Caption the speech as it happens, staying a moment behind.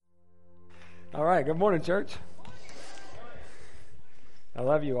All right, good morning, church. I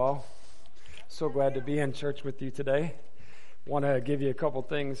love you all. So glad to be in church with you today. Want to give you a couple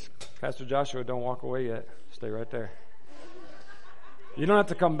things. Pastor Joshua, don't walk away yet. Stay right there. You don't have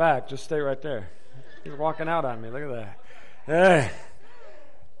to come back. Just stay right there. He's walking out on me. Look at that. Hey,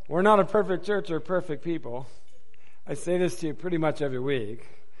 we're not a perfect church or perfect people. I say this to you pretty much every week.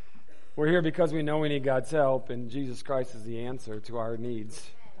 We're here because we know we need God's help, and Jesus Christ is the answer to our needs,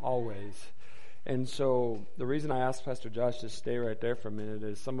 always. And so the reason I asked Pastor Josh to stay right there for a minute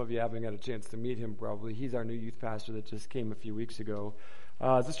is some of you haven't got a chance to meet him probably. He's our new youth pastor that just came a few weeks ago.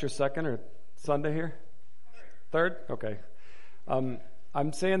 Is this your second or Sunday here? Third? Okay. I'm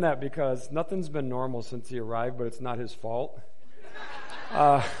saying that because nothing's been normal since he arrived, but it's not his fault.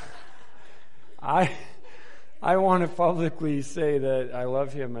 I want to publicly say that I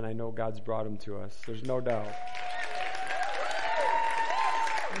love him and I know God's brought him to us. There's no doubt.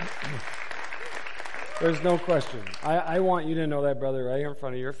 There's no question. I want you to know that, brother, right here in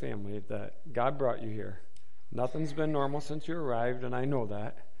front of your family, that God brought you here. Nothing's been normal since you arrived, and I know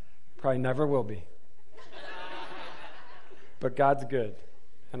that. Probably never will be. But God's good,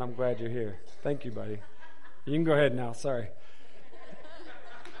 and I'm glad you're here. Thank you, buddy. You can go ahead now. Sorry.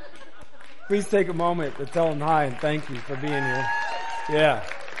 Please take a moment to tell him hi and thank you for being here. Yeah.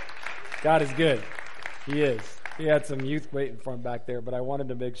 God is good. He is. He had some youth waiting for him back there, but I wanted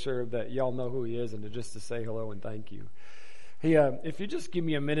to make sure that y'all know who he is and to say hello and thank you. If you just give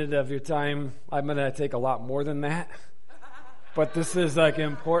me a minute of your time, I'm going to take a lot more than that. But this is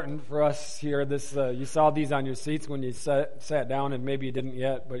important for us here. You saw these on your seats when you sat down, and maybe you didn't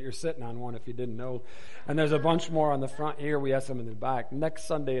yet, but you're sitting on one if you didn't know. And there's a bunch more on the front here. We have some in the back. Next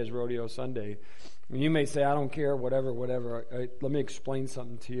Sunday is Rodeo Sunday. And you may say, I don't care, whatever. Let me explain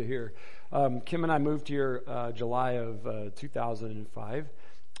something to you here. Kim and I moved here July of 2005,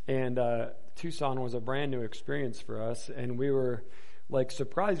 and Tucson was a brand new experience for us, and we were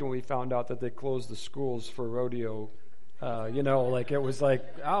surprised when we found out that they closed the schools for rodeo. It was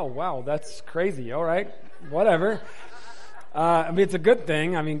oh, wow, that's crazy. All right, whatever. It's a good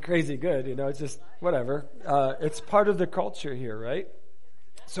thing. Crazy good. It's just whatever. It's part of the culture here, right?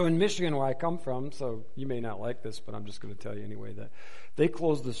 So in Michigan, where I come from, so you may not like this, but I'm just going to tell you anyway, that they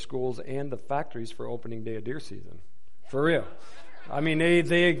closed the schools and the factories for opening day of deer season. For real.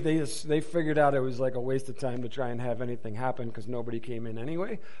 They figured out it was like a waste of time to try and have anything happen because nobody came in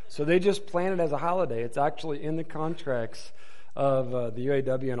anyway. So they just planned it as a holiday. It's actually in the contracts of the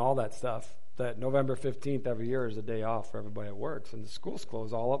UAW and all that stuff that November 15th every year is a day off for everybody that works. And the schools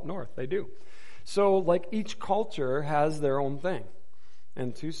close all up north. They do. So each culture has their own thing.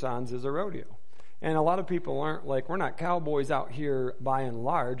 And Tucson's is a rodeo. And a lot of people aren't we're not cowboys out here by and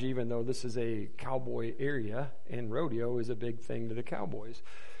large, even though this is a cowboy area, and rodeo is a big thing to the cowboys.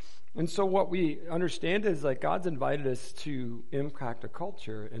 And so what we understand is God's invited us to impact a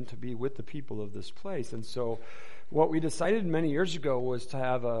culture and to be with the people of this place. And so what we decided many years ago was to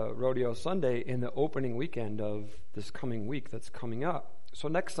have a Rodeo Sunday in the opening weekend of this coming week that's coming up. So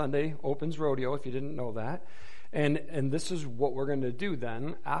next Sunday opens rodeo, if you didn't know that. And this is what we're going to do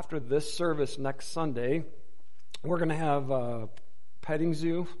then. After this service next Sunday, we're going to have a petting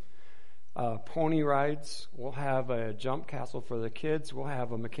zoo, pony rides. We'll have a jump castle for the kids. We'll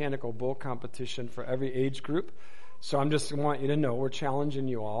have a mechanical bull competition for every age group. So I'm just want you to know we're challenging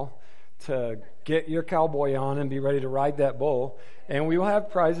you all to get your cowboy on and be ready to ride that bull. And we will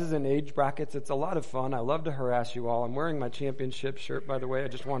have prizes in age brackets. It's a lot of fun. I love to harass you all. I'm wearing my championship shirt, by the way. I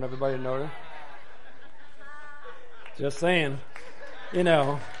just want everybody to know that. Just saying,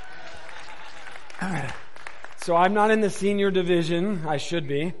 So I'm not in the senior division. I should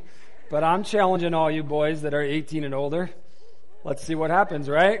be. But I'm challenging all you boys that are 18 and older. Let's see what happens,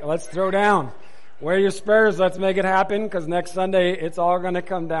 right? Let's throw down. Wear your spurs. Let's make it happen, because next Sunday it's all going to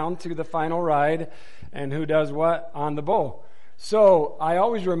come down to the final ride and who does what on the bull. So I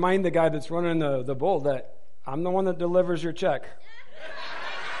always remind the guy that's running the bull that I'm the one that delivers your check.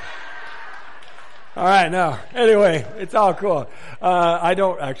 All right, no. Anyway, it's all cool. I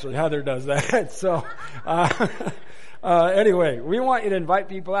don't actually. Heather does that. So, anyway, we want you to invite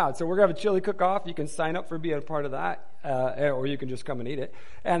people out. So we're going to have a chili cook-off. You can sign up for being a part of that, or you can just come and eat it.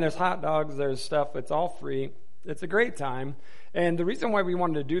 And there's hot dogs. There's stuff. It's all free. It's a great time. And the reason why we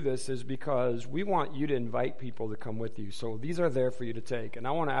wanted to do this is because we want you to invite people to come with you. So these are there for you to take. And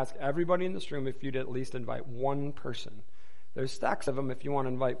I want to ask everybody in this room if you'd at least invite one person. There's stacks of them if you want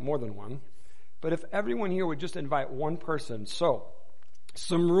to invite more than one. But if everyone here would just invite one person. So,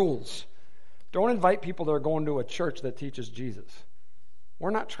 some rules. Don't invite people that are going to a church that teaches Jesus. We're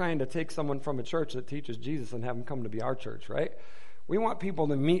not trying to take someone from a church that teaches Jesus and have them come to be our church, right? We want people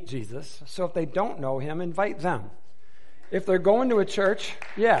to meet Jesus. So if they don't know him, invite them. If they're going to a church,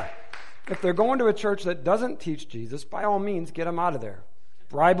 if they're going to a church that doesn't teach Jesus, by all means, get them out of there.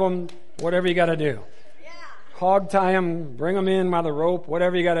 Bribe them, whatever you got to do. Hog tie them, bring them in by the rope,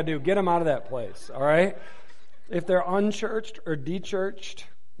 whatever you got to do. Get them out of that place, all right? If they're unchurched or dechurched,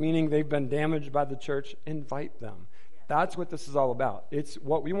 meaning they've been damaged by the church, invite them. That's what this is all about. It's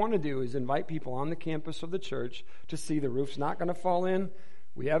what we want to do is invite people on the campus of the church to see the roof's not going to fall in.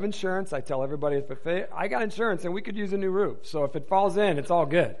 We have insurance. I tell everybody, I got insurance and we could use a new roof. So if it falls in, it's all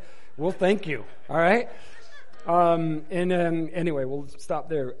good. We'll thank you. All right? Anyway, we'll stop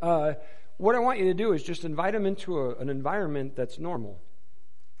there. What I want you to do is just invite them into an environment that's normal.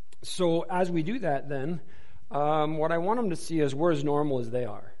 So as we do that then, what I want them to see is we're as normal as they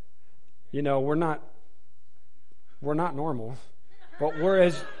are. You know, we're not normal, but we're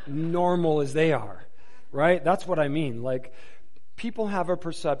as normal as they are, right? That's what I mean. Like, people have a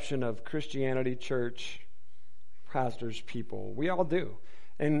perception of Christianity, church, pastors, people. We all do.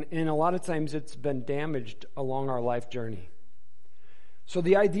 And a lot of times it's been damaged along our life journey. So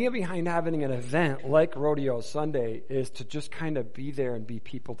the idea behind having an event like Rodeo Sunday is to just kind of be there and be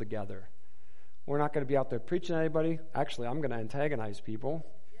people together. We're not going to be out there preaching to anybody. Actually, I'm going to antagonize people.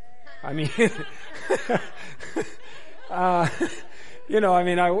 I mean,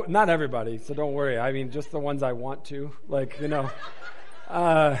 not everybody, so don't worry. I mean, just the ones I want to,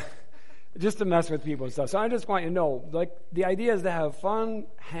 just to mess with people and stuff. So I just want you to know, like, the idea is to have fun,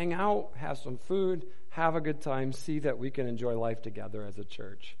 hang out, have some food, have a good time, see that we can enjoy life together as a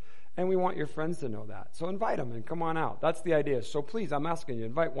church. And we want your friends to know that. So invite them and come on out. That's the idea. So please, I'm asking you,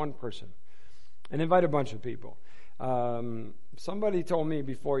 invite one person and invite a bunch of people. Somebody told me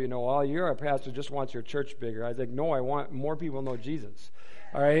before, you're a pastor, just wants your church bigger. I was like, no, I want more people to know Jesus.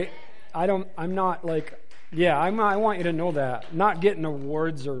 All right? I want you to know that. Not getting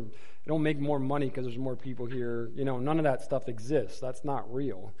awards or don't make more money because there's more people here. None of that stuff exists. That's not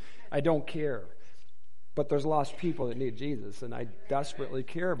real. I don't care. But there's lost people that need Jesus, and I desperately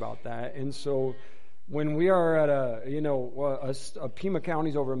care about that. And so when we are at Pima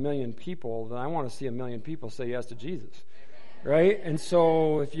County's over 1 million people, then I want to see 1 million people say yes to Jesus, right? And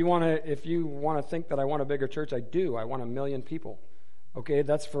so if you want to think that I want a bigger church, I do. I want 1 million people. Okay,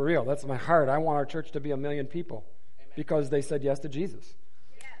 that's for real. That's my heart. I want our church to be 1 million people because they said yes to Jesus.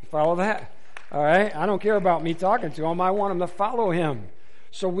 You follow that? All right. I don't care about me talking to them. I want them to follow him.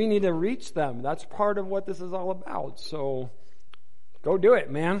 So we need to reach them. That's part of what this is all about. So go do it,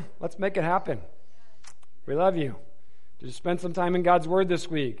 man. Let's make it happen. We love you. Just spend some time in God's Word this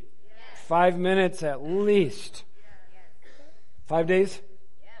week. 5 minutes at least. 5 days?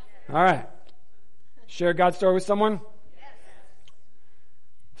 All right. Share God's story with someone?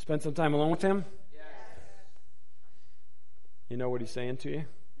 Spend some time alone with him? You know what he's saying to you?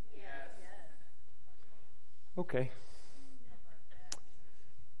 Okay.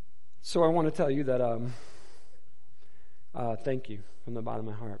 So I want to tell you that thank you from the bottom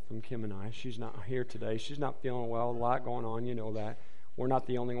of my heart from Kim and I. She's not here today. She's not feeling well. A lot going on. You know that. We're not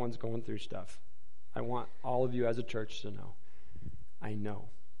the only ones going through stuff. I want all of you as a church to know. I know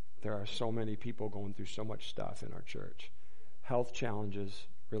there are so many people going through so much stuff in our church. Health challenges,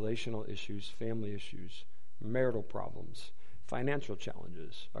 relational issues, family issues, marital problems, financial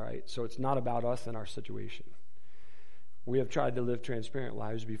challenges. All right? So it's not about us and our situation. We have tried to live transparent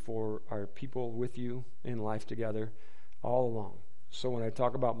lives before our people with you in life together all along. So when I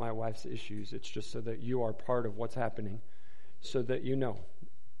talk about my wife's issues, it's just so that you are part of what's happening, so that you know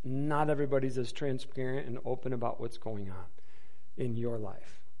not everybody's as transparent and open about what's going on in your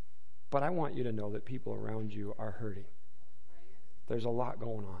life. But I want you to know that people around you are hurting. There's a lot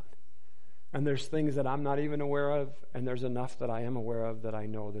going on. And there's things that I'm not even aware of, and there's enough that I am aware of that I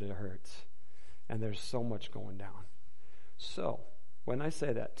know that it hurts. And there's so much going down. So, when I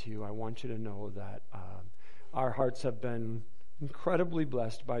say that to you, I want you to know that our hearts have been incredibly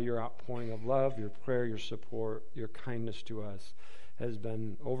blessed by your outpouring of love, your prayer, your support, your kindness to us has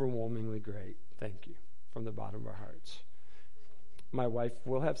been overwhelmingly great. Thank you from the bottom of our hearts. My wife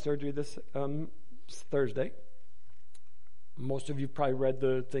will have surgery this Thursday. Most of you probably read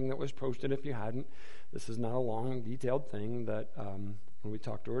the thing that was posted. If you hadn't, this is not a long, detailed thing that when we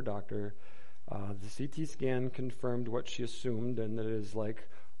talked to her doctor, the CT scan confirmed what she assumed, and that it is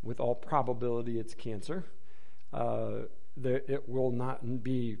with all probability, it's cancer. It will not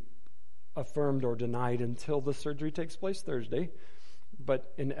be affirmed or denied until the surgery takes place Thursday.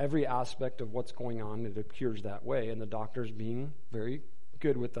 But in every aspect of what's going on, it appears that way, and the doctor's being very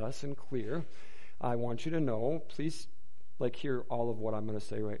good with us and clear. I want you to know, please, hear all of what I'm going to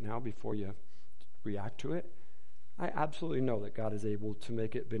say right now before you react to it. I absolutely know that God is able to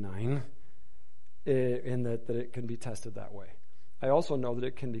make it benign, and that it can be tested that way. I also know that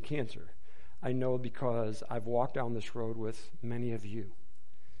it can be cancer. I know because I've walked down this road with many of you.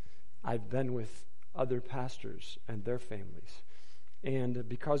 I've been with other pastors and their families. And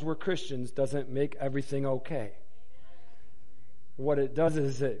because we're Christians doesn't make everything okay. What it does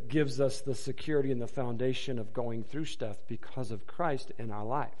is it gives us the security and the foundation of going through stuff because of Christ in our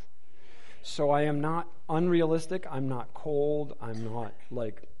life. So I am not unrealistic. I'm not cold. I'm not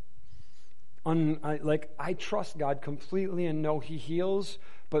I trust God completely and know He heals,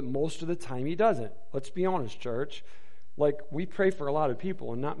 but most of the time He doesn't. Let's be honest, church. We pray for a lot of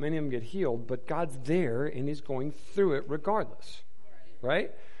people and not many of them get healed, but God's there and He's going through it regardless. Right?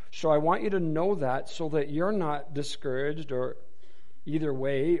 So I want you to know that so that you're not discouraged or either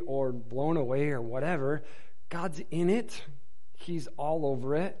way or blown away or whatever. God's in it. He's all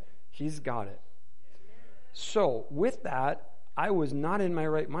over it. He's got it. So with that, I was not in my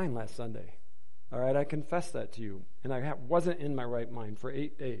right mind last Sunday. All right, I confess that to you. And I wasn't in my right mind for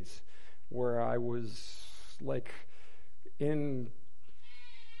 8 days where I was in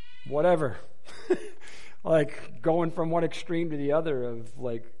whatever. Going from one extreme to the other of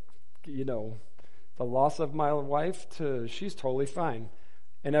the loss of my wife to she's totally fine.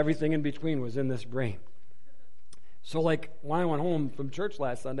 And everything in between was in this brain. So when I went home from church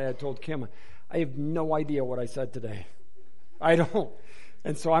last Sunday, I told Kim, I have no idea what I said today. I don't.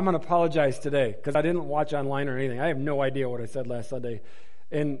 And so I'm going to apologize today because I didn't watch online or anything. I have no idea what I said last Sunday.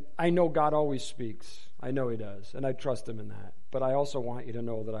 And I know God always speaks. I know He does. And I trust Him in that. But I also want you to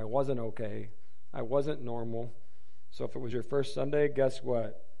know that I wasn't okay. I wasn't normal. So if it was your first Sunday, guess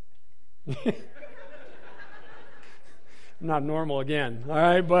what? I'm not normal again. All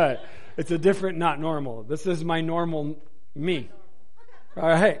right? But it's a different not normal. This is my normal me. All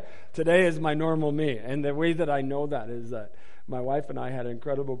right? Today is my normal me. And the way that I know that is that my wife and I had an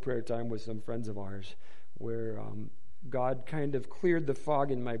incredible prayer time with some friends of ours where God kind of cleared the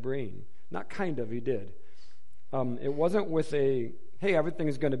fog in my brain. Not kind of, He did. It wasn't with a, hey, everything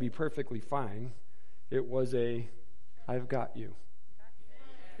is going to be perfectly fine. It was a, I've got you.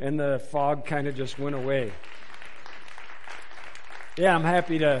 And the fog kind of just went away. Yeah, I'm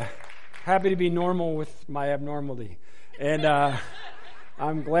happy to be normal with my abnormality. And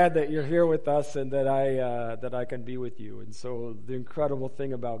I'm glad that you're here with us and that I can be with you. And so the incredible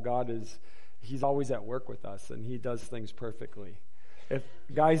thing about God is He's always at work with us and He does things perfectly. If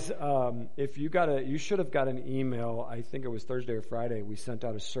you should have got an email, I think it was Thursday or Friday, we sent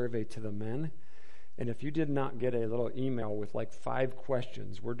out a survey to the men. And if you did not get a little email with 5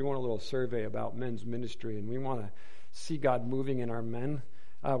 questions, we're doing a little survey about men's ministry and we want to see God moving in our men.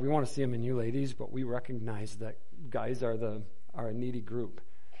 We want to see Him in you ladies, but we recognize that guys are a needy group,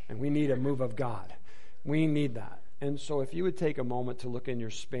 and we need a move of God. We need that. And so if you would take a moment to look in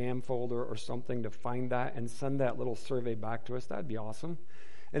your spam folder or something to find that and send that little survey back to us, that'd be awesome.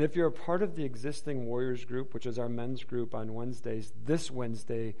 And if you're a part of the existing Warriors group, which is our men's group on Wednesdays, this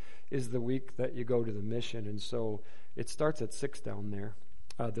Wednesday is the week that you go to the mission. And so it starts at 6 down there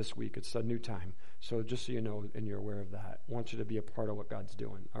this week. It's a new time. So just so you know and you're aware of that, I want you to be a part of what God's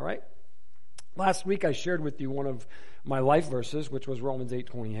doing. All right? Last week I shared with you one of my life verses, which was Romans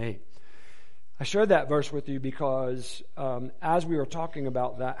 8:28. I shared that verse with you because as we were talking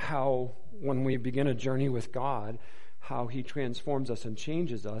about that, how when we begin a journey with God, how He transforms us and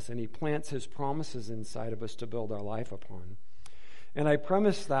changes us, and He plants His promises inside of us to build our life upon. And I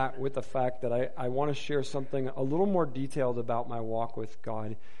premise that with the fact that I want to share something a little more detailed about my walk with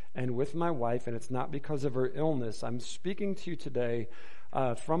God and with my wife, and it's not because of her illness. I'm speaking to you today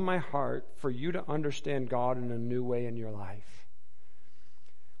from my heart for you to understand God in a new way in your life.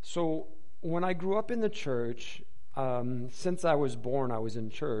 So when I grew up in the church, since I was born, I was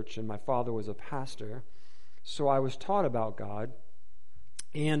in church, and my father was a pastor. So I was taught about God,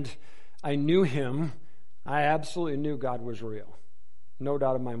 and I knew Him. I absolutely knew God was real. No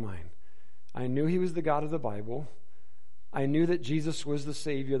doubt in my mind. I knew He was the God of the Bible. I knew that Jesus was the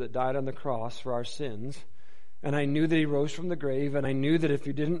Savior that died on the cross for our sins. And I knew that He rose from the grave. And I knew that if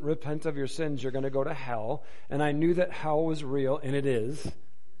you didn't repent of your sins, you're going to go to hell. And I knew that hell was real, and it is.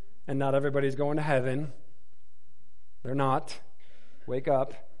 And not everybody's going to heaven. They're not. Wake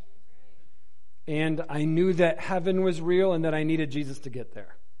up. And I knew that heaven was real and that I needed Jesus to get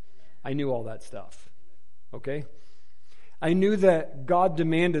there. I knew all that stuff. Okay? I knew that God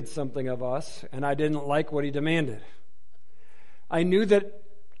demanded something of us, and I didn't like what He demanded. I knew that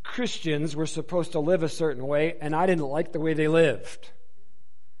Christians were supposed to live a certain way, and I didn't like the way they lived.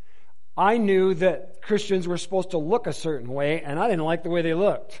 I knew that Christians were supposed to look a certain way, and I didn't like the way they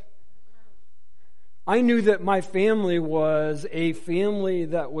looked. I knew that my family was a family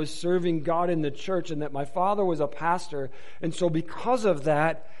that was serving God in the church and that my father was a pastor. And so because of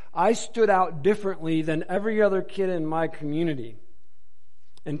that, I stood out differently than every other kid in my community.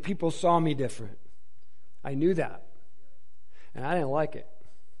 And people saw me different. I knew that. And I didn't like it.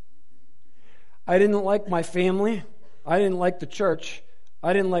 I didn't like my family. I didn't like the church.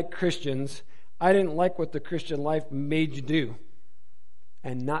 I didn't like Christians. I didn't like what the Christian life made you do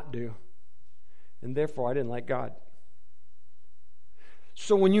and not do. And therefore, I didn't like God.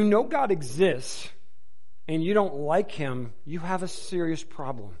 So when you know God exists and you don't like Him, you have a serious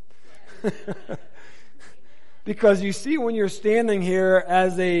problem. Because you see, when you're standing here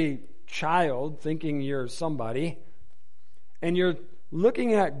as a child thinking you're somebody, and you're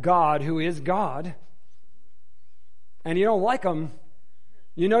looking at God, who is God, and you don't like Him,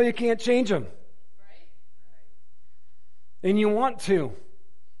 you know you can't change Him. And you want to.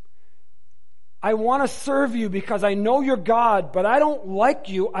 I want to serve you because I know you're God, but I don't like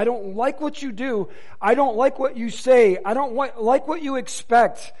you. I don't like what you do. I don't like what you say. I don't like what you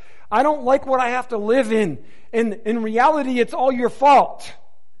expect. I don't like what I have to live in. And in reality, it's all your fault.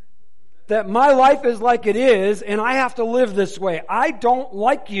 That my life is like it is, and I have to live this way. I don't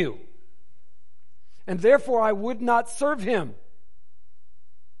like you. And therefore, I would not serve Him.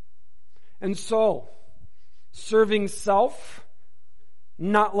 And so, serving self,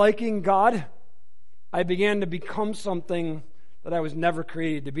 not liking God, I began to become something that I was never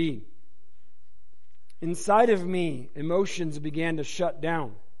created to be. Inside of me, emotions began to shut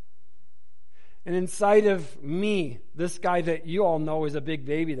down. And inside of me, this guy that you all know is a big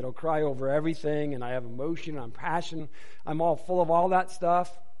baby that'll cry over everything, and I have emotion, I'm passion, I'm all full of all that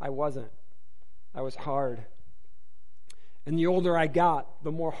stuff. I wasn't. I was hard. And the older I got,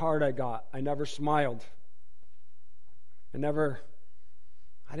 the more hard I got. I never smiled. I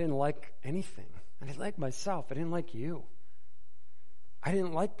didn't like anything. I didn't like myself. I didn't like you. I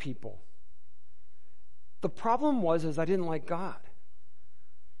didn't like people. The problem was I didn't like God.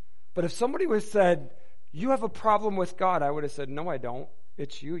 But if somebody would have said, you have a problem with God, I would have said, no, I don't.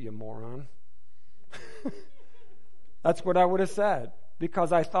 It's you, you moron. That's what I would have said,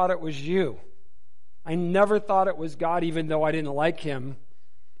 because I thought it was you. I never thought it was God, even though I didn't like Him.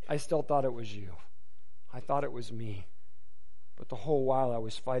 I still thought it was you. I thought it was me. But the whole while I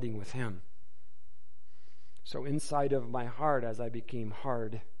was fighting with Him. So inside of my heart, as I became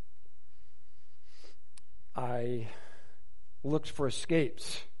hard, I looked for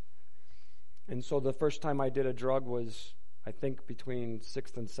escapes. And so the first time I did a drug was, I think, between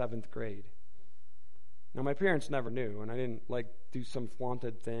 6th and 7th grade. Now, my parents never knew, and I didn't, do some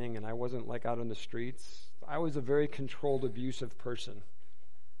flaunted thing, and I wasn't, out on the streets. I was a very controlled, abusive person.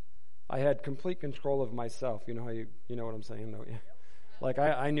 I had complete control of myself. You know how you know what I'm saying, don't you?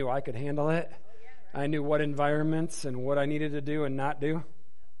 I knew I could handle it. I knew what environments and what I needed to do and not do.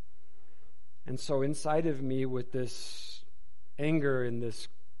 And so inside of me, with this anger and this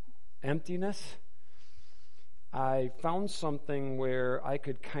emptiness, I found something where I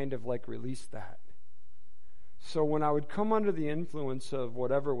could kind of release that. So when I would come under the influence of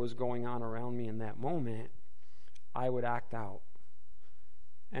whatever was going on around me in that moment, I would act out.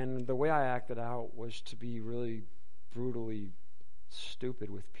 And the way I acted out was to be really brutally stupid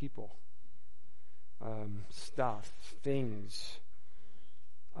with people. Stuff, things.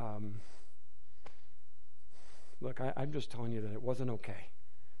 Look, I'm just telling you that it wasn't okay.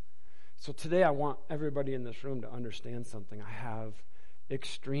 So today I want everybody in this room to understand something. I have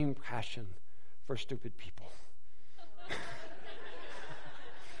extreme passion for stupid people.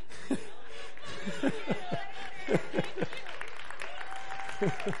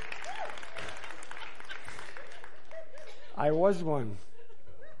 I was one.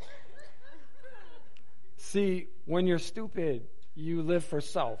 See, when you're stupid, you live for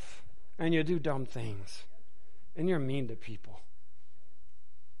self, and you do dumb things, and you're mean to people,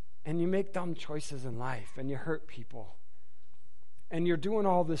 and you make dumb choices in life, and you hurt people, and you're doing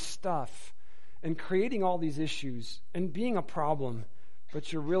all this stuff, and creating all these issues, and being a problem,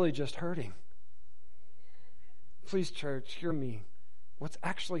 but you're really just hurting. Please, church, hear me. What's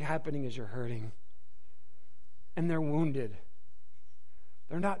actually happening is you're hurting, and they're wounded.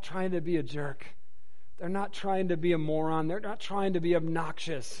 They're not trying to be a jerk. They're not trying to be a moron. They're not trying to be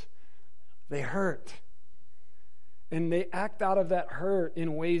obnoxious. They hurt. And they act out of that hurt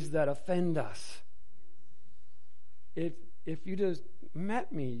in ways that offend us. If you just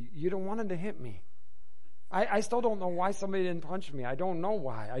met me, you'd have wanted to hit me. I still don't know why somebody didn't punch me. I don't know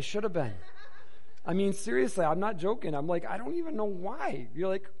why. I should have been. I mean, seriously, I'm not joking. I'm I don't even know why.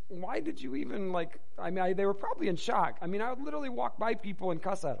 You're why did you even they were probably in shock. I mean, I would literally walk by people and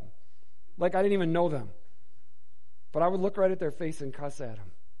cuss at them. Like I didn't even know them. But I would look right at their face and cuss at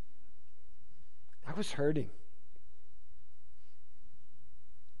them. I was hurting.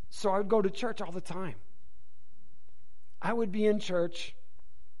 So I would go to church all the time. I would be in church,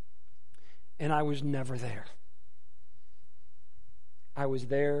 and I was never there. I was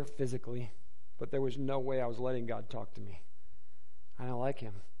there physically, but there was no way I was letting God talk to me. I didn't like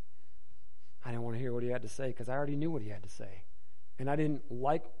him. I didn't want to hear what he had to say because I already knew what he had to say. And I didn't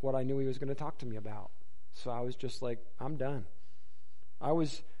like what I knew he was going to talk to me about. So I was just like, I'm done. I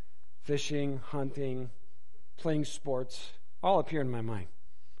was fishing, hunting, playing sports, all up here in my mind.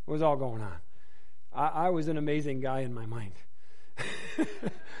 It was all going on. I was an amazing guy in my mind.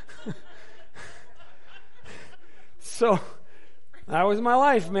 So that was my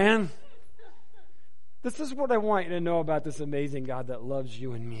life, man. This is what I want you to know about this amazing God that loves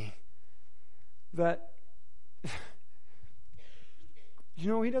you and me. That,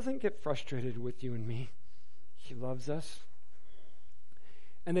 he doesn't get frustrated with you and me. He loves us.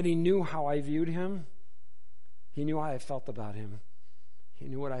 And that he knew how I viewed him. He knew how I felt about him. He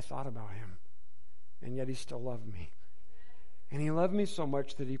knew what I thought about him. And yet he still loved me. And he loved me so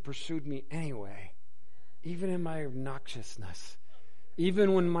much that he pursued me anyway. Even in my obnoxiousness.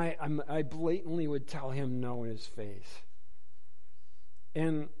 Even when I blatantly would tell him no in his face.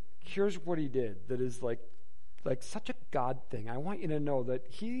 And here's what he did that is like such a God thing. I want you to know that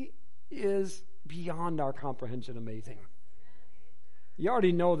he is beyond our comprehension amazing. You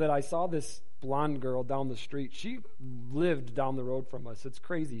already know that I saw this blonde girl down the street. She lived down the road from us. It's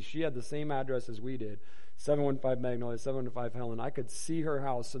crazy. She had the same address as we did. 715 Magnolia, 715 Helen. I could see her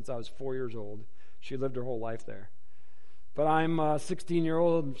house since I was 4 years old. She lived her whole life there. But I'm a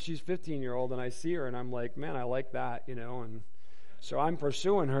 16-year-old, and she's 15-year-old, and I see her, and I'm like, man, I like that, and so I'm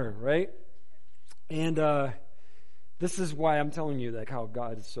pursuing her, right? And this is why I'm telling you how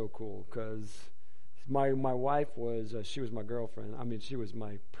God is so cool, because my wife she was my girlfriend. I mean, she was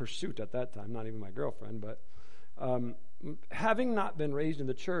my pursuit at that time, not even my girlfriend, but having not been raised in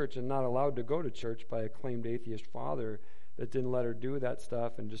the church and not allowed to go to church by a claimed atheist father that didn't let her do that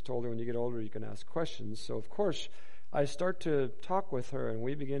stuff and just told her when you get older you can ask questions. So, of course, I start to talk with her, and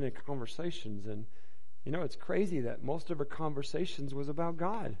we begin in conversations, and it's crazy that most of her conversations was about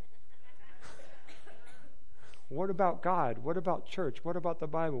God. What about God? What about church? What about the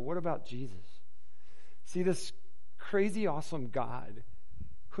Bible? What about Jesus? See, this crazy, awesome God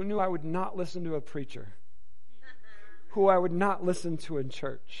who knew I would not listen to a preacher, who I would not listen to in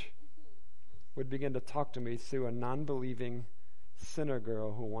church, would begin to talk to me through a non-believing sinner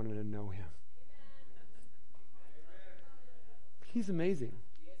girl who wanted to know him. He's amazing.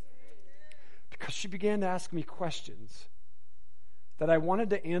 Because she began to ask me questions that I wanted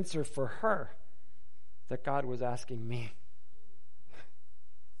to answer for her that God was asking me.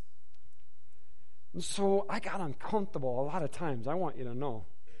 And so I got uncomfortable a lot of times, I want you to know.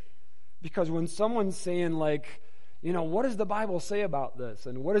 Because when someone's saying what does the Bible say about this?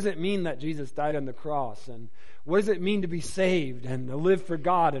 And what does it mean that Jesus died on the cross? And what does it mean to be saved and to live for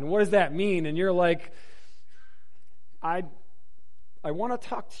God? And what does that mean? And you're like, I want to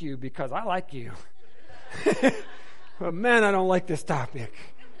talk to you because I like you. But man, I don't like this topic.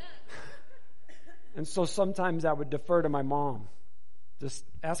 And so sometimes I would defer to my mom. Just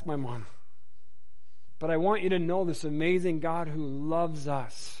ask my mom. But I want you to know this amazing God who loves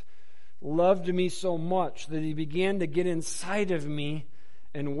us, loved me so much that he began to get inside of me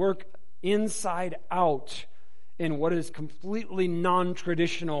and work inside out in what is completely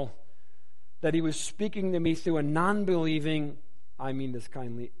non-traditional, that he was speaking to me through a non-believing, I mean this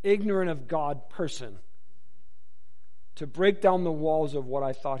kindly, ignorant of God person to break down the walls of what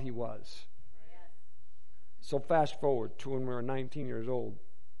I thought he was. So fast forward to when we were 19 years old.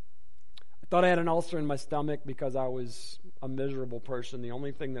 I thought I had an ulcer in my stomach because I was a miserable person. The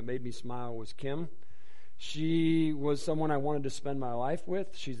only thing that made me smile was Kim. She was someone I wanted to spend my life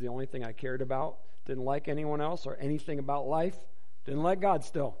with. She's the only thing I cared about. Didn't like anyone else or anything about life. Didn't like God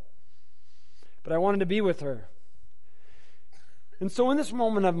still. But I wanted to be with her. And so in this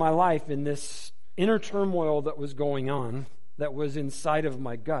moment of my life, in this inner turmoil that was going on, that was inside of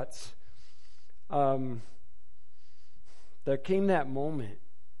my guts, there came that moment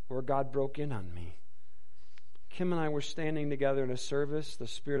where God broke in on me. Kim and I were standing together in a service. The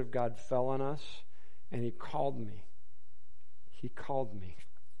Spirit of God fell on us, and he called me. He called me.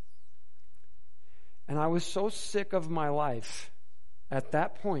 And I was so sick of my life at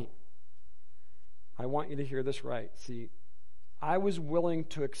that point. I want you to hear this right. See, I was willing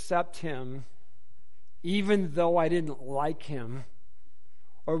to accept him even though I didn't like him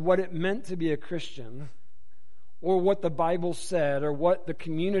or what it meant to be a Christian or what the Bible said or what the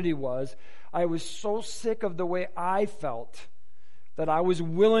community was. I was so sick of the way I felt that I was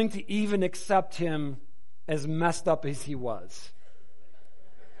willing to even accept him as messed up as he was.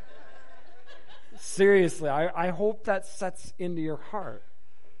 Seriously, I hope that sets into your heart,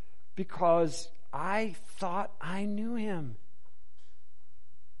 because I thought I knew him.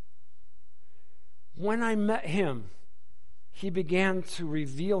 When I met him, he began to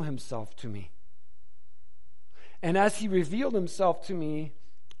reveal himself to me. And as he revealed himself to me,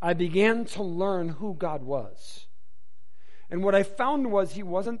 I began to learn who God was. And what I found was he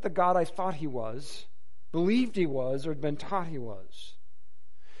wasn't the God I thought he was, believed he was, or had been taught he was.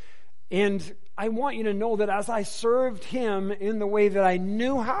 And I want you to know that as I served him in the way that I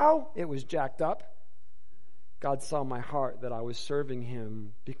knew how, it was jacked up. God saw my heart that I was serving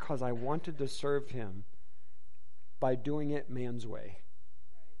him because I wanted to serve him by doing it man's way.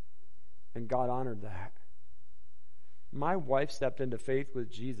 And God honored that. My wife stepped into faith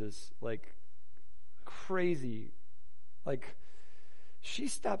with Jesus like crazy. Like, she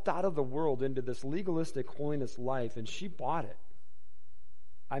stepped out of the world into this legalistic holiness life, and she bought it.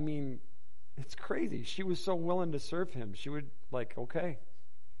 I mean, it's crazy. She was so willing to serve him. She would, like, okay,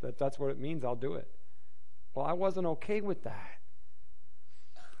 that's what it means, I'll do it. Well, I wasn't okay with that.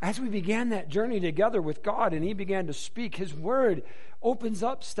 As we began that journey together with God and he began to speak, his word opens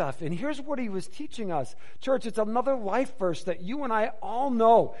up stuff. And here's what he was teaching us. Church, it's another life verse that you and I all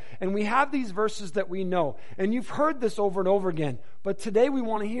know. And we have these verses that we know. And you've heard this over and over again. But today we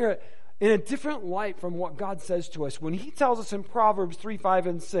want to hear it in a different light from what God says to us. When he tells us in Proverbs 3, 5,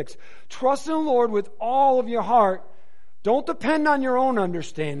 and 6, trust in the Lord with all of your heart. Don't depend on your own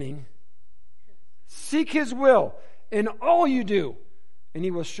understanding. Seek his will in all you do, and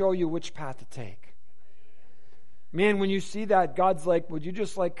he will show you which path to take. Man, when you see that, God's like, would you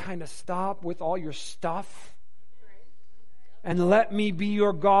just like kind of stop with all your stuff and let me be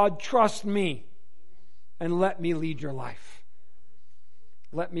your God? Trust me and let me lead your life.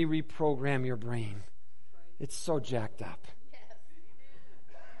 Let me reprogram your brain. It's so jacked up.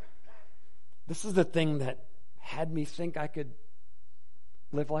 This is the thing that had me think I could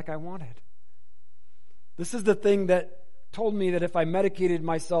live like I wanted. This is the thing that told me that if I medicated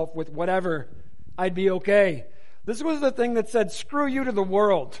myself with whatever, I'd be okay. This was the thing that said, screw you to the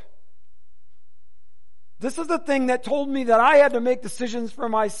world. This is the thing that told me that I had to make decisions for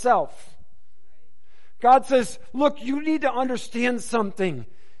myself. God says, look, you need to understand something.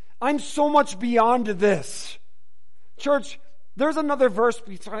 I'm so much beyond this. Church, there's another verse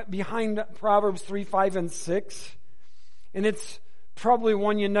behind Proverbs 3, 5, and 6. And it's probably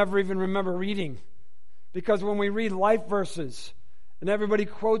one you never even remember reading. Because when we read life verses, and everybody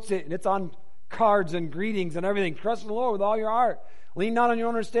quotes it, and it's on cards and greetings and everything, trust in the Lord with all your heart. Lean not on your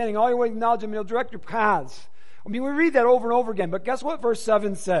own understanding. All your ways acknowledge him, and he'll direct your paths. I mean, we read that over and over again. But guess what verse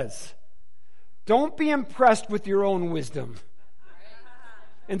 7 says? Don't be impressed with your own wisdom.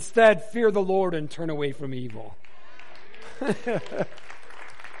 Instead, fear the Lord and turn away from evil.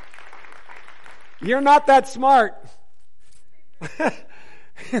 You're not that smart.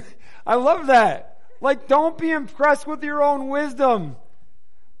 I love that. Like, don't be impressed with your own wisdom.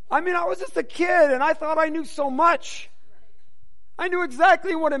 I mean, I was just a kid and I thought I knew so much. I knew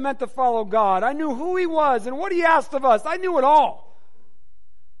exactly what it meant to follow God. I knew who he was and what he asked of us. I knew it all.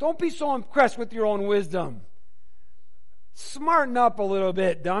 Don't be so impressed with your own wisdom. Smarten up a little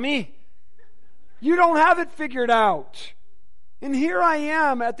bit, dummy. You don't have it figured out. And here I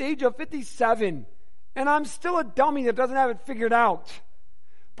am at the age of 57, and I'm still a dummy that doesn't have it figured out.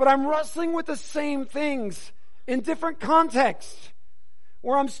 But I'm wrestling with the same things in different contexts,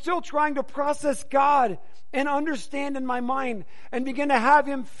 where I'm still trying to process God and understand in my mind and begin to have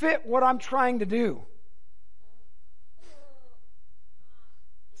him fit what I'm trying to do.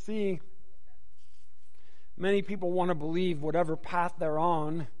 See, many people want to believe whatever path they're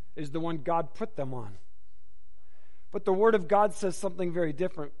on is the one God put them on. But the Word of God says something very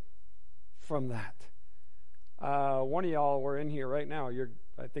different from that. One of y'all were in here right now.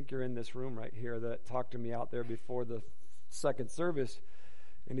 I think you're in this room right here that talked to me out there before the second service.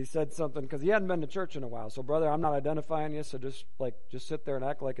 And he said something, because he hadn't been to church in a while. So, brother, I'm not identifying you, so just sit there and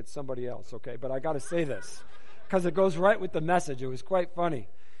act like it's somebody else, okay? But I got to say this, because it goes right with the message. It was quite funny.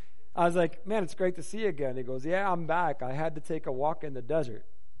 I was like, man, it's great to see you again. He goes, yeah, I'm back. I had to take a walk in the desert.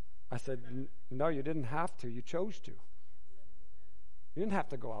 I said, no, you didn't have to. You chose to. You didn't have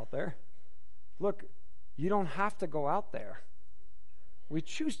to go out there. Look, you don't have to go out there. We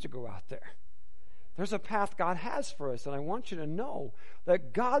choose to go out there. There's a path God has for us, and I want you to know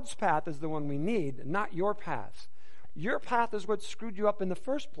that God's path is the one we need, not your path. Your path is what screwed you up in the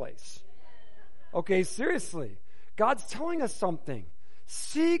first place. Okay, seriously. God's telling us something.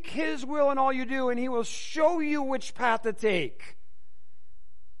 Seek His will in all you do, and He will show you which path to take.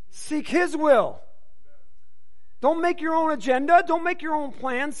 Seek His will. Don't make your own agenda. Don't make your own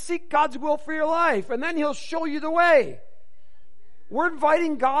plans. Seek God's will for your life, and then He'll show you the way. We're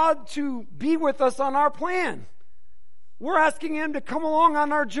inviting God to be with us on our plan. We're asking Him to come along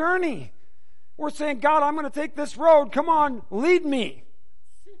on our journey. We're saying, God, I'm going to take this road. Come on, lead me.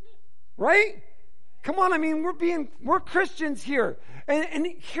 Right? Come on, I mean, we're Christians here.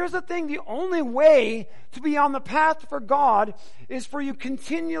 And here's the thing, the only way to be on the path for God is for you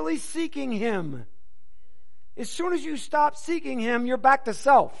continually seeking Him. As soon as you stop seeking Him, you're back to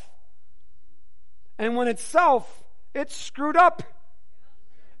self. And when it's self, it's screwed up.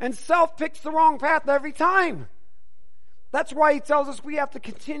 And self picks the wrong path every time. That's why He tells us we have to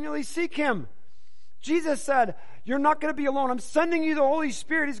continually seek Him. Jesus said, you're not going to be alone. I'm sending you the Holy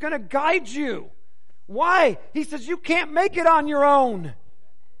Spirit. He's going to guide you. Why? He says you can't make it on your own.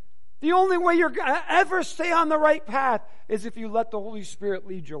 The only way you're going to ever stay on the right path is if you let the Holy Spirit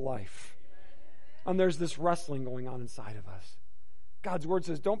lead your life. And there's this wrestling going on inside of us. God's Word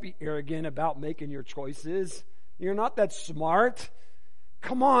says, don't be arrogant about making your choices. You're not that smart.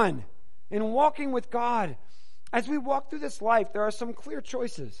 Come on. In walking with God, as we walk through this life, there are some clear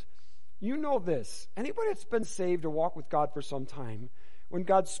choices. You know this. Anybody that's been saved or walked with God for some time, when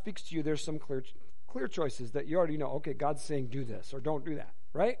God speaks to you, there's some clear choices that you already know. Okay, God's saying do this or don't do that.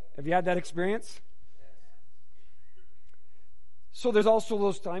 Right? Have you had that experience? So there's also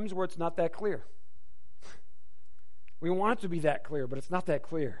those times where it's not that clear. We want it to be that clear, but it's not that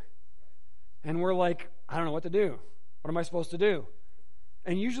clear. And we're like, I don't know what to do. What am I supposed to do?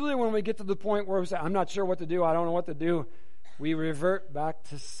 And usually when we get to the point where we say, I'm not sure what to do, I don't know what to do, we revert back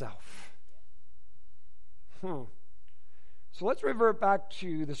to self. So let's revert back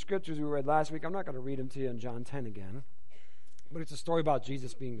to the scriptures we read last week. I'm not going to read them to you in John 10 again. But it's a story about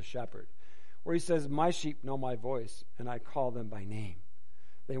Jesus being the shepherd, where He says, my sheep know my voice, and I call them by name.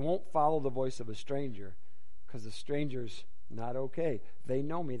 They won't follow the voice of a stranger, because the stranger's not okay. They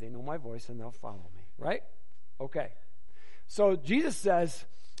know me, they know my voice, and they'll follow me. Right? Okay. So Jesus says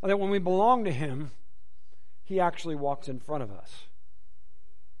that when we belong to Him, He actually walks in front of us.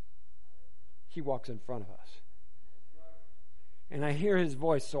 He walks in front of us. And I hear His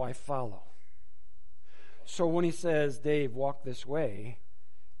voice, so I follow. So when He says, Dave, walk this way,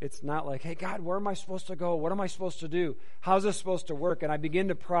 it's not like, hey, God, where am I supposed to go? What am I supposed to do? How's this supposed to work? And I begin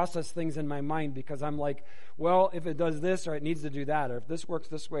to process things in my mind because I'm like, well, if it does this or it needs to do that, or if this works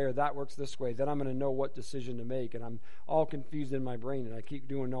this way or that works this way, then I'm going to know what decision to make. And I'm all confused in my brain, and I keep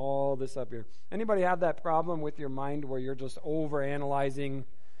doing all this up here. Anybody have that problem with your mind where you're just overanalyzing?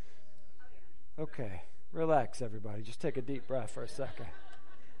 Okay, relax, everybody. Just take a deep breath for a second.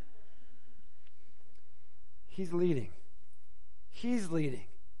 He's leading. He's leading.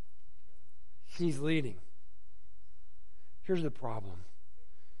 He's leading. Here's the problem.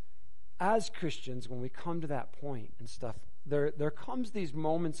 As Christians, when we come to that point and stuff, there comes these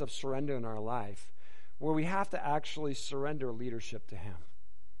moments of surrender in our life where we have to actually surrender leadership to Him.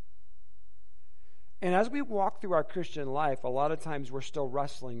 And as we walk through our Christian life, a lot of times we're still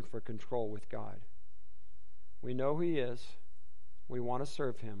wrestling for control with God. We know who He is. We want to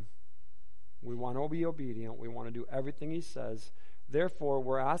serve Him. We want to be obedient. We want to do everything He says. Therefore,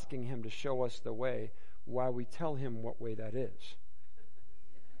 we're asking Him to show us the way while we tell Him what way that is.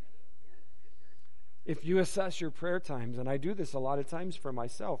 If you assess your prayer times, and I do this a lot of times for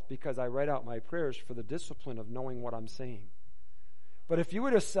myself because I write out my prayers for the discipline of knowing what I'm saying. But if you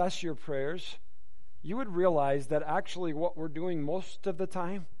would assess your prayers, you would realize that actually what we're doing most of the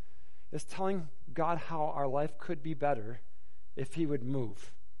time is telling God how our life could be better if He would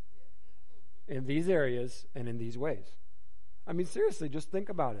move in these areas and in these ways. I mean, seriously, just think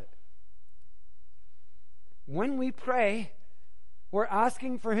about it. When we pray, we're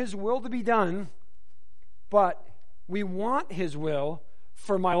asking for His will to be done, but we want His will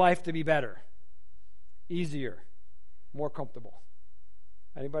for my life to be better, easier, more comfortable.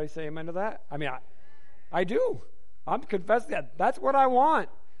 Anybody say amen to that? I mean, I do. I'm confessing that. That's what I want.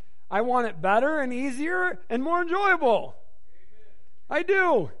 I want it better and easier and more enjoyable. Amen. I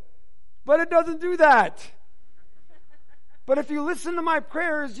do. But it doesn't do that. But if you listen to my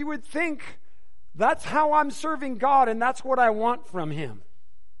prayers, you would think that's how I'm serving God and that's what I want from Him.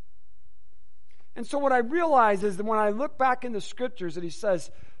 And so what I realize is that when I look back in the scriptures that He says,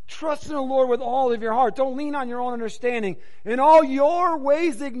 trust in the Lord with all of your heart. Don't lean on your own understanding. In all your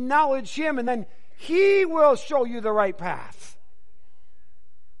ways acknowledge Him, and then He will show you the right path.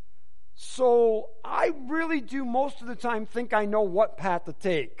 So I really do most of the time think I know what path to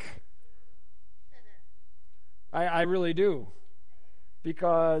take. I really do.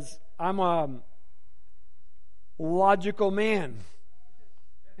 Because I'm a logical man.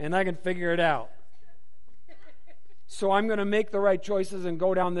 And I can figure it out. So I'm going to make the right choices and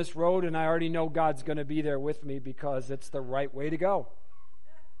go down this road, and I already know God's going to be there with me because it's the right way to go.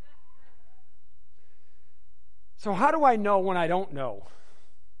 So how do I know when I don't know?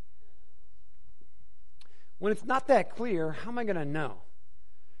 When it's not that clear, how am I going to know?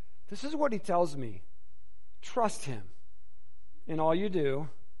 This is what he tells me. Trust him in all you do,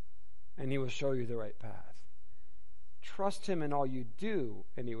 and he will show you the right path. Trust him in all you do,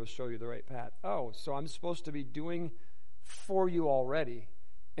 and he will show you the right path. Oh, so I'm supposed to be doing for you already.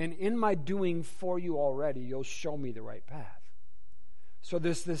 And in my doing for you already, you'll show me the right path. So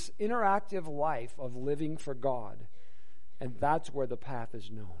there's this interactive life of living for God, and that's where the path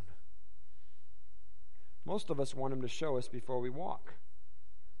is known. Most of us want him to show us before we walk.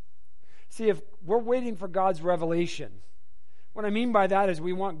 See, if we're waiting for God's revelation, what I mean by that is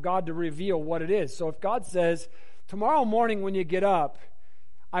we want God to reveal what it is. So if God says, tomorrow morning when you get up,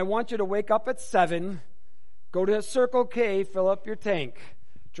 I want you to wake up at 7, go to Circle K, fill up your tank,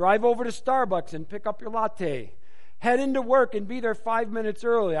 drive over to Starbucks and pick up your latte, head into work and be there 5 minutes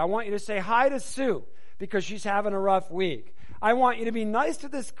early. I want you to say hi to Sue because she's having a rough week. I want you to be nice to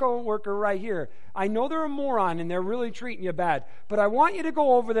this coworker right here. I know they're a moron and they're really treating you bad, but I want you to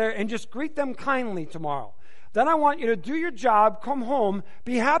go over there and just greet them kindly tomorrow. Then I want you to do your job, come home,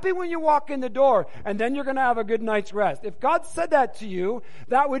 be happy when you walk in the door, and then you're going to have a good night's rest. If God said that to you,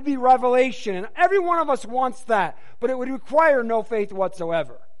 that would be revelation, and every one of us wants that, but it would require no faith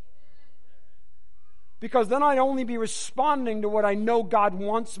whatsoever. Because then I'd only be responding to what I know God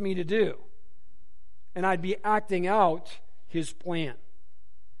wants me to do, and I'd be acting out his plan.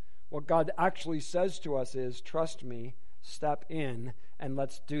 What God actually says to us is, trust me, step in, and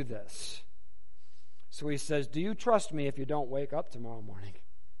let's do this. So he says, do you trust me if you don't wake up tomorrow morning?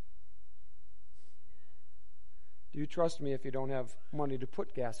 Do you trust me if you don't have money to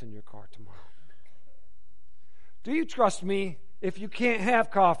put gas in your car tomorrow? Do you trust me if you can't have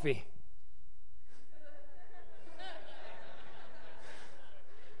coffee?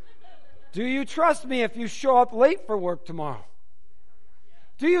 Do you trust me if you show up late for work tomorrow?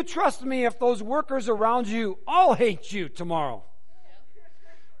 Do you trust me if those workers around you all hate you tomorrow?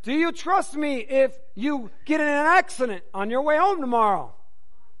 Do you trust me if you get in an accident on your way home tomorrow?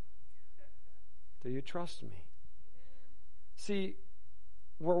 Do you trust me? See,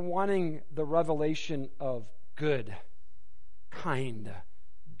 we're wanting the revelation of good, kind,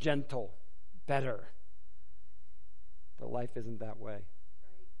 gentle, better. But life isn't that way.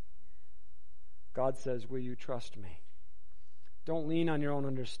 God says, will you trust me? Don't lean on your own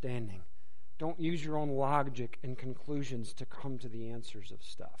understanding. Don't use your own logic and conclusions to come to the answers of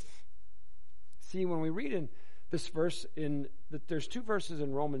stuff. See, when we read in this verse, there's 2 verses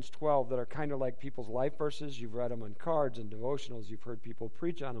in Romans 12 that are kind of like people's life verses. You've read them on cards and devotionals. You've heard people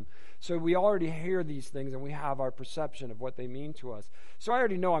preach on them. So we already hear these things and we have our perception of what they mean to us. So I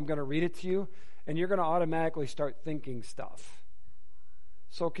already know I'm going to read it to you and you're going to automatically start thinking stuff.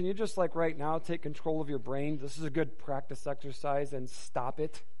 So can you just like right now take control of your brain? This is a good practice exercise and stop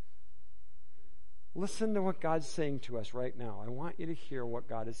it. Listen to what God's saying to us right now. I want you to hear what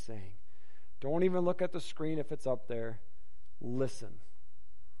God is saying. Don't even look at the screen if it's up there. Listen.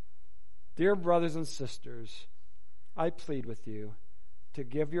 Dear brothers and sisters, I plead with you to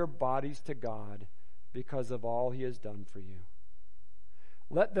give your bodies to God because of all he has done for you.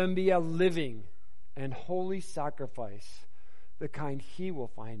 Let them be a living and holy sacrifice, the kind he will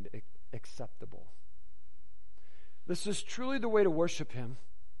find acceptable. This is truly the way to worship him.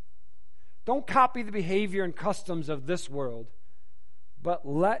 Don't copy the behavior and customs of this world, but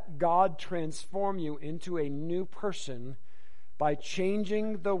let God transform you into a new person by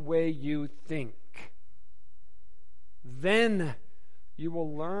changing the way you think. Then you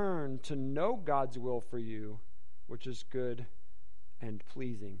will learn to know God's will for you, which is good and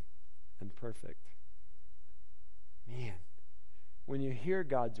pleasing and perfect. Man, when you hear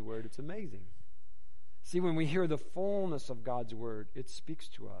God's word, it's amazing. See, when we hear the fullness of God's word, it speaks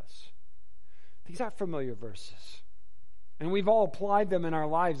to us. These are familiar verses, and we've all applied them in our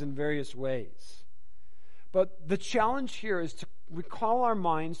lives in various ways. But the challenge here is to recall our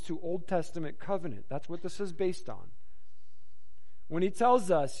minds to Old Testament covenant. That's what this is based on. When he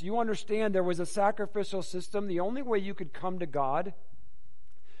tells us, you understand there was a sacrificial system, the only way you could come to God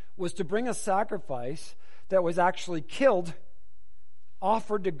was to bring a sacrifice that was actually killed,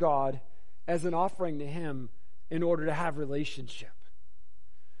 offered to God as an offering to him in order to have relationship.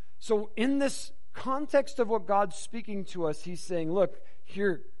 So in this context of what God's speaking to us, he's saying, look,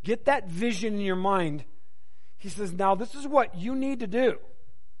 here, get that vision in your mind. He says, now this is what you need to do.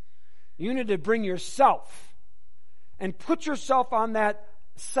 You need to bring yourself and put yourself on that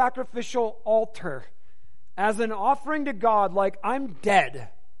sacrificial altar as an offering to God, like I'm dead.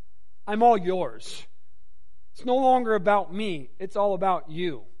 I'm all yours. It's no longer about me. It's all about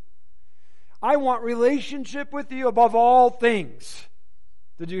you. I want relationship with you above all things.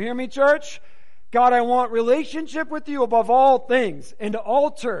 Did you hear me, church? God, I want relationship with you above all things. And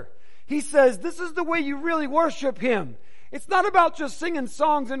altar. He says, this is the way you really worship Him. It's not about just singing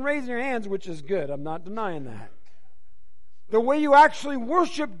songs and raising your hands, which is good. I'm not denying that. The way you actually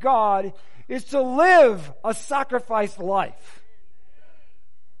worship God is to live a sacrificed life.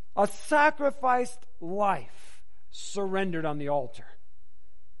 A sacrificed life surrendered on the altar.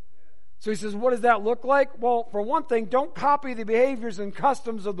 So he says, what does that look like? Well, for one thing, don't copy the behaviors and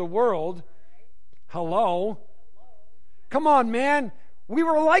customs of the world. Hello? Come on, man. We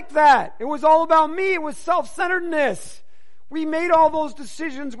were like that. It was all about me. It was self-centeredness. We made all those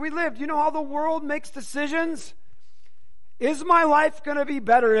decisions. We lived. You know how the world makes decisions? Is my life going to be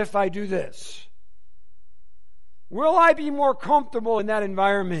better if I do this? Will I be more comfortable in that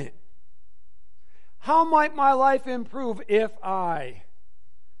environment? How might my life improve if I...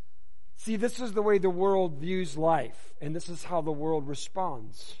 See, this is the way the world views life, and this is how the world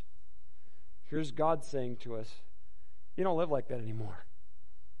responds. Here's God saying to us, you don't live like that anymore.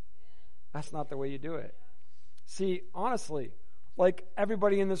 That's not the way you do it. See, honestly, like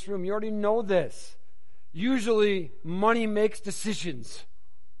everybody in this room, you already know this. Usually, money makes decisions.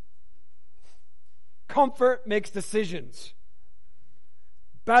 Comfort makes decisions.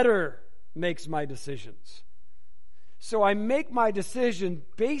 Better makes my decisions. So I make my decision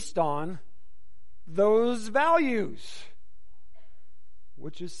based on those values,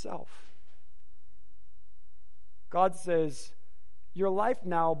 which is self. God says, your life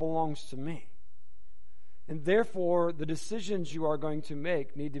now belongs to me. And therefore, the decisions you are going to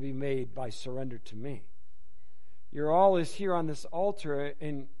make need to be made by surrender to me. Your all is here on this altar,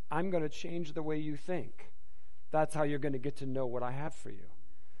 and I'm going to change the way you think. That's how you're going to get to know what I have for you.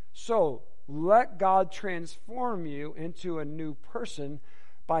 So, let God transform you into a new person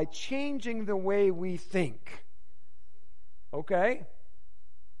by changing the way we think. Okay?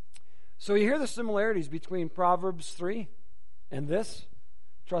 So you hear the similarities between Proverbs 3 and this.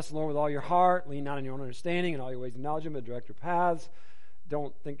 Trust the Lord with all your heart, lean not on your own understanding, and all your ways acknowledge Him, but direct your paths.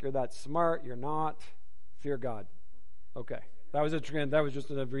 Don't think you're that smart. You're not. Fear God. Okay. That was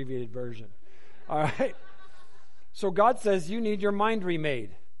just an abbreviated version. All right. So God says you need your mind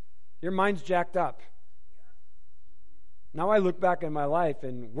remade. Your mind's jacked up. Now I look back in my life,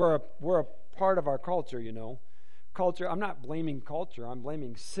 and we're a part of our culture, you know. Culture, I'm not blaming culture, I'm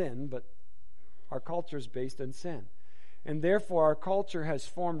blaming sin, but our culture is based in sin. And therefore, our culture has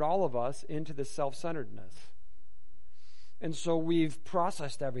formed all of us into this self-centeredness. And so we've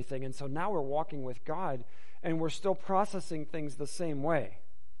processed everything, and so now we're walking with God, and we're still processing things the same way.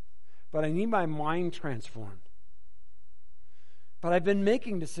 But I need my mind transformed. But I've been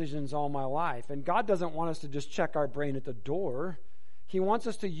making decisions all my life, and God doesn't want us to just check our brain at the door. He wants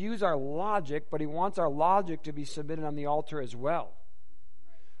us to use our logic, but He wants our logic to be submitted on the altar as well,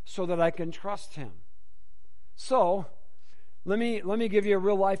 so that I can trust Him. So, let me give you a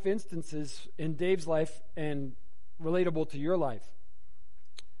real life instances in Dave's life and relatable to your life.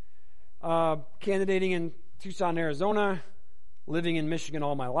 Candidating in Tucson, Arizona, living in Michigan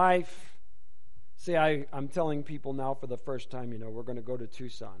all my life. See, I'm telling people now for the first time, we're going to go to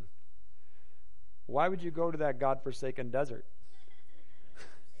Tucson. Why would you go to that godforsaken desert?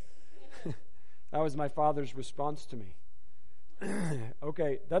 That was my father's response to me.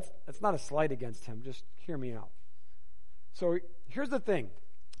 Okay, that's not a slight against him. Just hear me out. So here's the thing.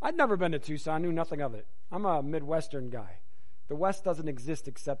 I'd never been to Tucson, knew nothing of it. I'm a Midwestern guy. The West doesn't exist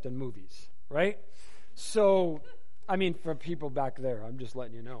except in movies, right? So, for people back there, I'm just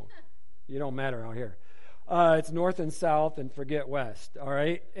letting you know. You don't matter out here. It's north and south, and forget west, all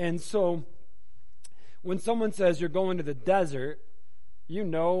right? And so when someone says you're going to the desert, you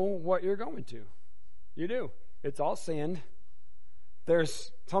know what you're going to. You do. It's all sand.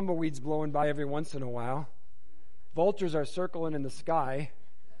 There's tumbleweeds blowing by every once in a while. Vultures are circling in the sky.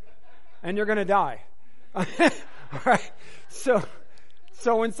 And you're going to die. All right? So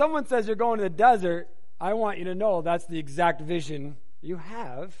when someone says you're going to the desert, I want you to know that's the exact vision you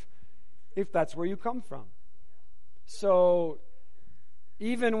have if that's where you come from. So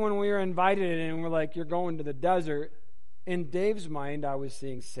even when we were invited and we're like, you're going to the desert, in Dave's mind, I was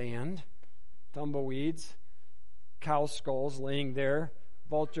seeing sand, tumbleweeds, cow skulls laying there,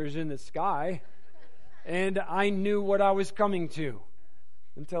 vultures in the sky, and I knew what I was coming to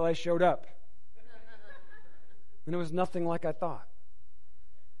until I showed up. And it was nothing like I thought.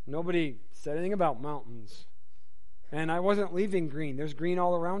 Nobody said anything about mountains. And I wasn't leaving green. There's green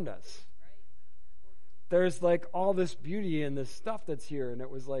all around us. There's like all this beauty and this stuff that's here. And it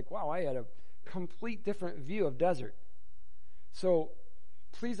was like, wow, I had a complete different view of desert. So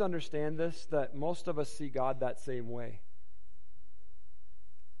please understand this, that most of us see God that same way.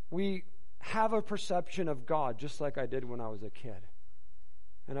 We have a perception of God just like I did when I was a kid.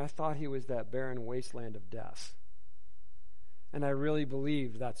 And I thought he was that barren wasteland of death. And I really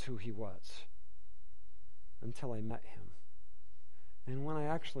believed that's who he was until I met him. And when I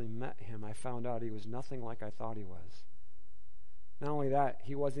actually met him, I found out he was nothing like I thought he was. Not only that,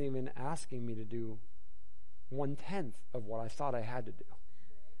 he wasn't even asking me to do 1/10 of what I thought I had to do.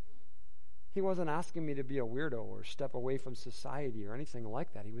 He wasn't asking me to be a weirdo or step away from society or anything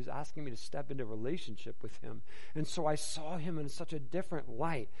like that. He was asking me to step into relationship with him. And so I saw him in such a different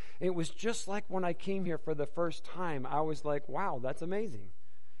light. It was just like when I came here for the first time, I was like, wow, that's amazing.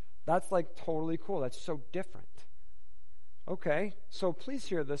 That's like totally cool. That's so different. Okay, so please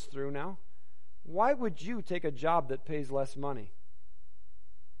hear this through now. Why would you take a job that pays less money?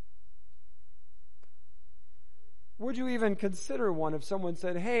 Would you even consider one if someone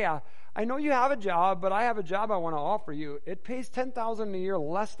said, hey, I know you have a job, but I have a job I want to offer you. It pays $10,000 a year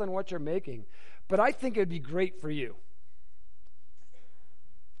less than what you're making, but I think it'd be great for you.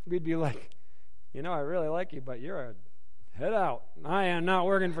 We'd be like, you know, I really like you, but you're a head out. I am not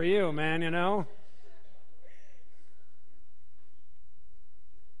working for you, man, you know.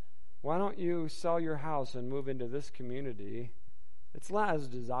 Why don't you sell your house and move into this community? It's not as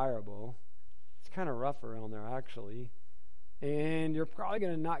desirable. It's kind of rough around there, actually. And you're probably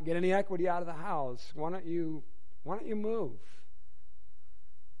going to not get any equity out of the house. Why don't you move?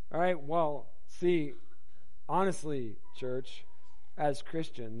 All right, well, see, honestly, church, as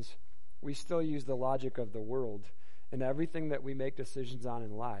Christians, we still use the logic of the world in everything that we make decisions on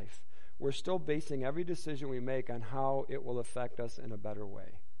in life. We're still basing every decision we make on how it will affect us in a better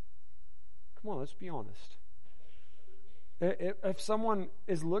way. Come on, let's be honest. If someone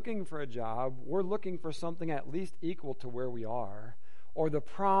is looking for a job, we're looking for something at least equal to where we are, or the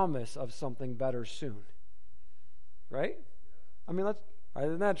promise of something better soon. Right? I mean,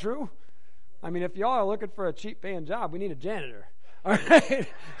 isn't that true? I mean, if y'all are looking for a cheap paying job, we need a janitor. All right?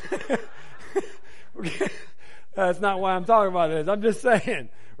 That's not why I'm talking about this. I'm just saying,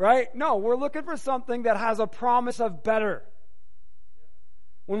 right? No, we're looking for something that has a promise of better.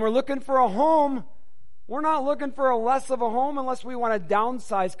 When we're looking for a home, we're not looking for a less of a home unless we want to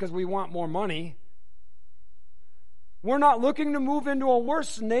downsize because we want more money. We're not looking to move into a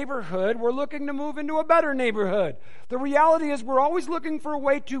worse neighborhood. We're looking to move into a better neighborhood. The reality is we're always looking for a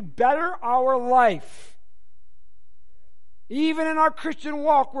way to better our life. Even in our Christian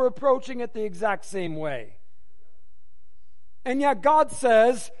walk, we're approaching it the exact same way. And yet God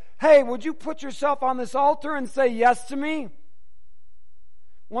says, hey, would you put yourself on this altar and say yes to me?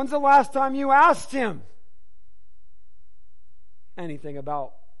 When's the last time you asked him anything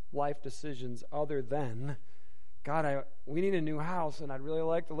about life decisions other than, God, we need a new house and I'd really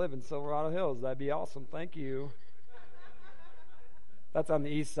like to live in Silverado Hills. That'd be awesome. Thank you. That's on the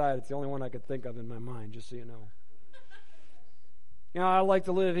east side. It's the only one I could think of in my mind, just so you know. You know, I like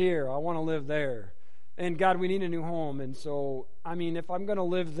to live here. I want to live there. And God, we need a new home. And so, I mean, if I'm going to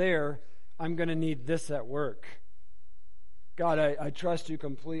live there, I'm going to need this at work. God, I trust you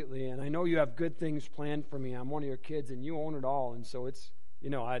completely, and I know you have good things planned for me. I'm one of your kids, and you own it all, and so it's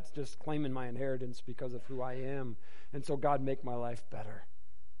just claiming my inheritance because of who I am. And so, God, make my life better.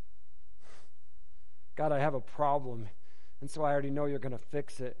 God, I have a problem, and so I already know you're going to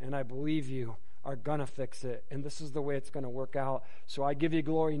fix it, and I believe you are going to fix it, and this is the way it's going to work out. So I give you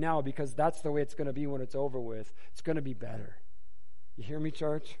glory now because that's the way it's going to be when it's over with. It's going to be better. You hear me,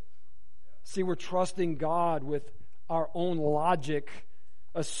 church? See, we're trusting God with our own logic,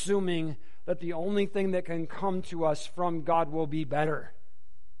 assuming that the only thing that can come to us from God will be better.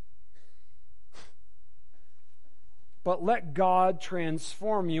 But let God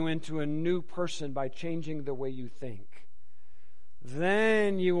transform you into a new person by changing the way you think.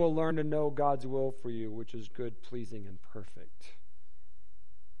 Then you will learn to know God's will for you, which is good, pleasing, and perfect.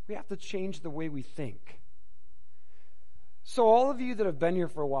 We have to change the way we think. So all of you that have been here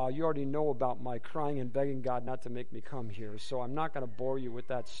for a while, you already know about my crying and begging God not to make me come here, so I'm not going to bore you with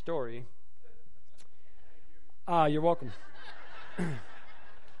that story. You're welcome.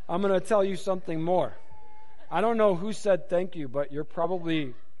 I'm going to tell you something more. I don't know who said thank you, but you're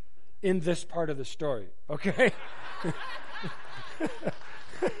probably in this part of the story, okay?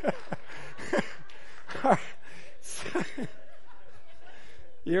 All right.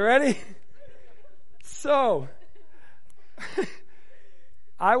 You ready? So,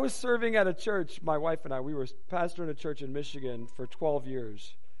 I was serving at a church, my wife and I, we were pastoring a church in Michigan for 12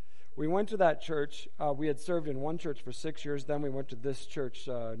 years. We went to that church. We had served in one church for 6 years. Then we went to this church,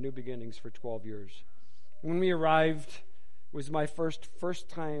 New Beginnings, for 12 years. When we arrived, it was my first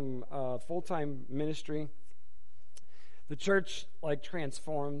time full-time ministry. The church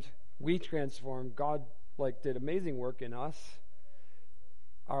transformed. We transformed. God did amazing work in us.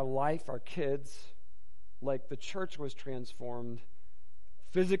 Our life, our kids, the church was transformed.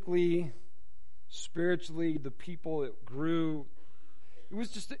 Physically, spiritually, the people, it grew.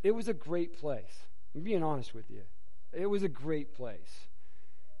 It was a great place. I'm being honest with you. It was a great place.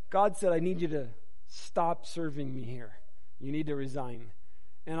 God said, I need you to stop serving me here. You need to resign.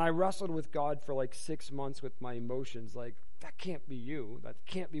 And I wrestled with God for 6 months with my emotions. That can't be you. That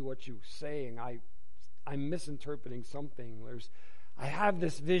can't be what you're saying. I'm misinterpreting something. I have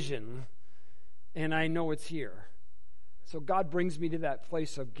this vision, and I know it's here. So God brings me to that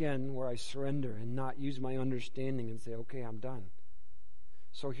place again where I surrender and not use my understanding and say, okay, I'm done.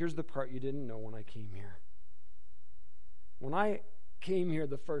 So here's the part you didn't know when I came here. When I came here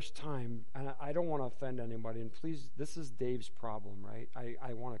the first time, and I don't want to offend anybody, and please, this is Dave's problem, right?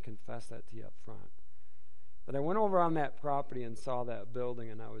 I want to confess that to you up front. But I went over on that property and saw that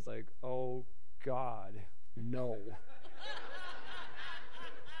building, and I was like, oh, God, no.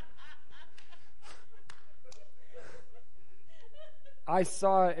 I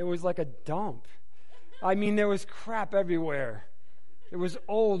saw it was like a dump. I mean, there was crap everywhere. It was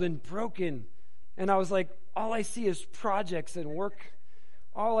old and broken. And I was like, all I see is projects and work.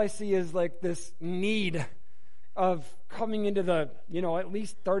 All I see is this need of coming into the, at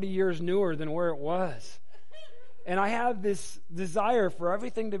least 30 years newer than where it was. And I have this desire for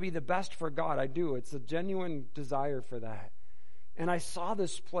everything to be the best for God. I do. It's a genuine desire for that. And I saw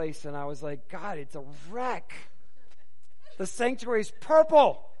this place and I was like, God, it's a wreck. The sanctuary's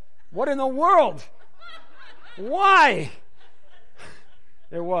purple. What in the world? Why?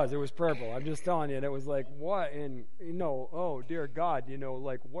 It was purple. I'm just telling you. And it was like, what? And, oh, dear God,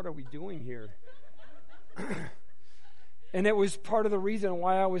 what are we doing here? And it was part of the reason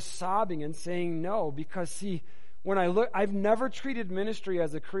why I was sobbing and saying no. Because, see, when I look, I've never treated ministry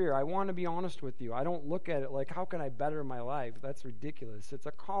as a career. I want to be honest with you. I don't look at it like, how can I better my life? That's ridiculous. It's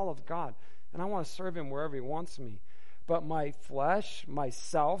a call of God. And I want to serve Him wherever He wants me. But my flesh,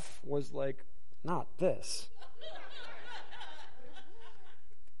 myself, was like, not this.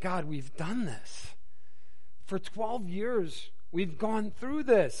 God, we've done this. For 12 years, we've gone through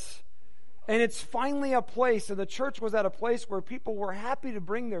this. And it's finally a place, and the church was at a place where people were happy to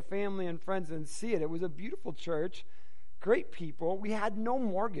bring their family and friends and see it. It was a beautiful church, great people. We had no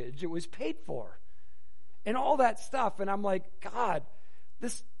mortgage. It was paid for. And all that stuff. And I'm like, God,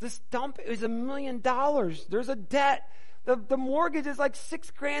 this dump is $1 million. There's a debt. The mortgage is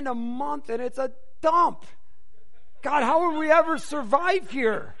 $6,000 a month, and it's a dump. God, how will we ever survive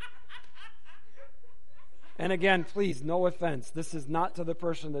here? And again, please, no offense. This is not to the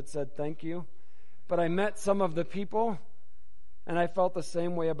person that said thank you. But I met some of the people, and I felt the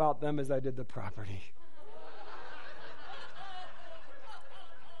same way about them as I did the property.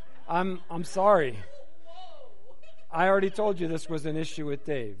 I'm sorry. I already told you this was an issue with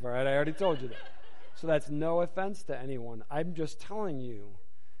Dave, all right? I already told you that. So that's no offense to anyone. I'm just telling you,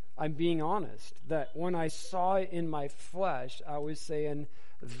 I'm being honest, that when I saw it in my flesh, I was saying,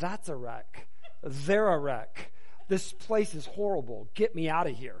 that's a wreck. They're a wreck. This place is horrible. Get me out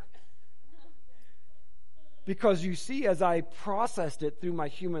of here. Because you see, as I processed it through my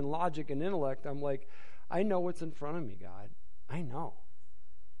human logic and intellect, I'm like, I know what's in front of me, God. I know.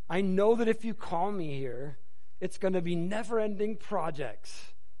 I know that if you call me here, it's going to be never-ending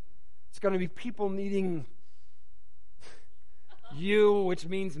projects. It's going to be people needing you, which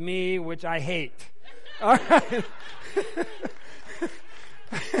means me, which I hate. All right.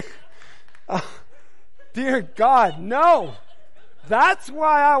 Dear God, no. That's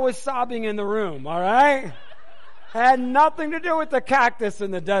why I was sobbing in the room, all right? Had nothing to do with the cactus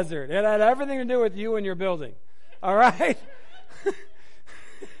in the desert. It had everything to do with you and your building, all right?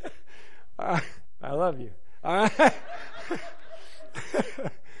 I love you, all right?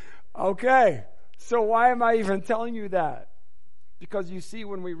 Okay, so why am I even telling you that? Because you see,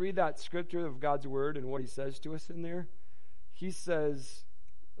 when we read that scripture of God's word and what He says to us in there, He says,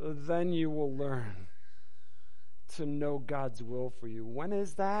 then you will learn to know God's will for you. When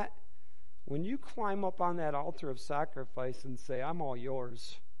is that? When you climb up on that altar of sacrifice and say, I'm all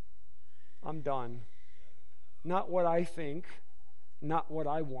yours. I'm done. Not what I think, not what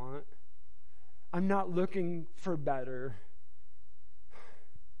I want. I'm not looking for better.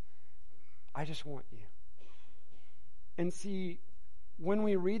 I just want you. And see, when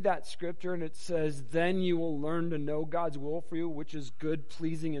we read that scripture and it says, then you will learn to know God's will for you, which is good,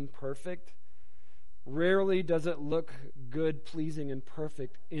 pleasing, and perfect, rarely does it look good, pleasing, and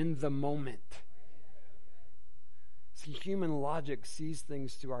perfect in the moment. See, human logic sees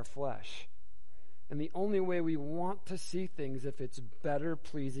things through our flesh. And the only way we want to see things if it's better,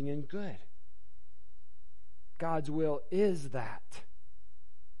 pleasing, and good. God's will is that.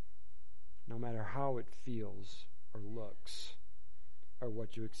 No matter how it feels or looks or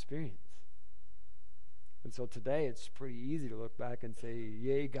what you experience. And so today it's pretty easy to look back and say,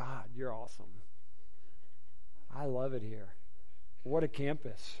 yay, God, you're awesome. I love it here. What a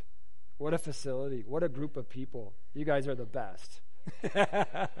campus. What a facility. What a group of people. You guys are the best.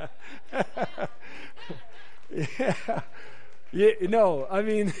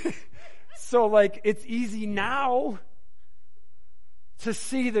 So like it's easy now to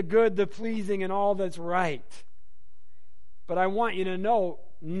see the good, the pleasing, and all that's right. But I want you to know,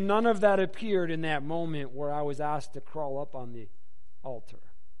 none of that appeared in that moment where I was asked to crawl up on the altar.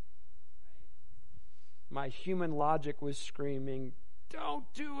 My human logic was screaming, don't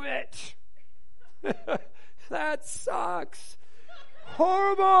do it. That sucks.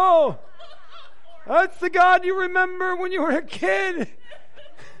 Horrible. That's the God you remember when you were a kid.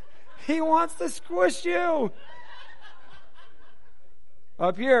 He wants to squish you.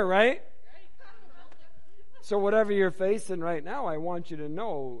 Up here, right? So whatever you're facing right now, I want you to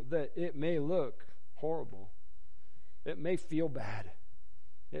know that it may look horrible. It may feel bad.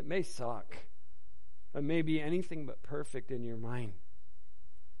 It may suck. It may be anything but perfect in your mind.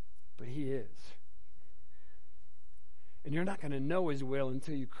 But He is. And you're not going to know His will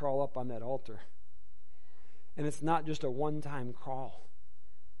until you crawl up on that altar. And it's not just a one-time crawl.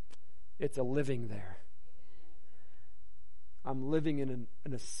 It's a living there. I'm living in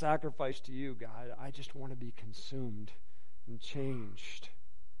a sacrifice to you, God. I just want to be consumed and changed.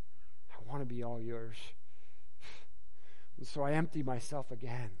 I want to be all yours. And so I empty myself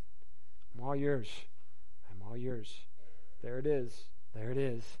again. I'm all yours. I'm all yours. There it is. There it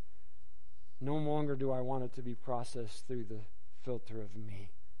is. No longer do I want it to be processed through the filter of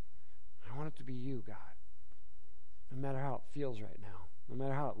me. I want it to be you, God. No matter how it feels right now. No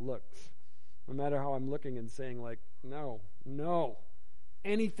matter how it looks. No matter how I'm looking and saying like, no,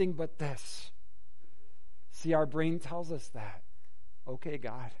 anything but this. See, our brain tells us that. Okay,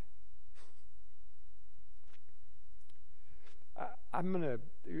 God.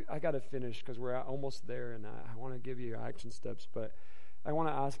 I got to finish because we're almost there, and I want to give you your action steps, but I want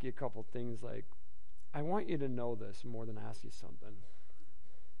to ask you a couple things. Like, I want you to know this more than ask you something.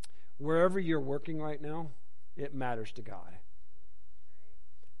 Wherever you're working right now, it matters to God.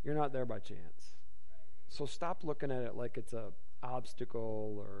 You're not there by chance. So stop looking at it like it's an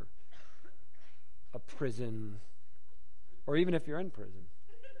obstacle or a prison, or even if you're in prison.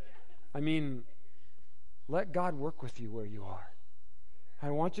 I mean, let God work with you where you are. I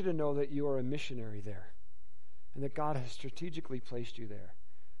want you to know that you are a missionary there, and that God has strategically placed you there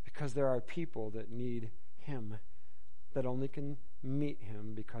because there are people that need Him that only can meet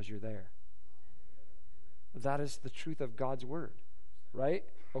Him because you're there. That is the truth of God's Word, right?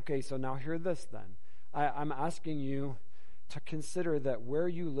 Okay, so now hear this then. I'm asking you to consider that where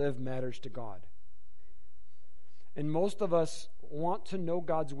you live matters to God. And most of us want to know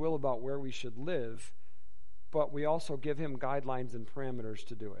God's will about where we should live, but we also give Him guidelines and parameters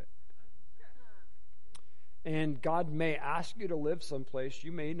to do it. And God may ask you to live someplace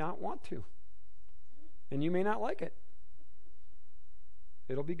you may not want to. And you may not like it.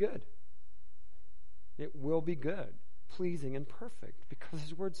 It'll be good. It will be good, pleasing, and perfect because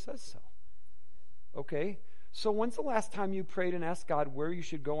His Word says so. Okay? So when's the last time you prayed and asked God where you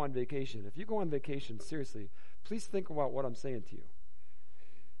should go on vacation? If you go on vacation, seriously, please think about what I'm saying to you.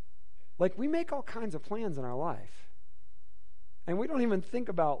 Like, we make all kinds of plans in our life. And we don't even think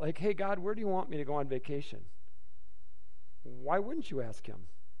about, like, hey, God, where do you want me to go on vacation? Why wouldn't you ask Him?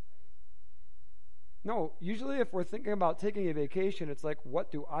 No, usually if we're thinking about taking a vacation, it's like,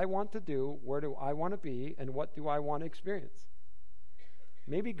 what do I want to do? Where do I want to be? And what do I want to experience?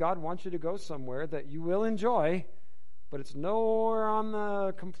 Maybe God wants you to go somewhere that you will enjoy, but it's nowhere on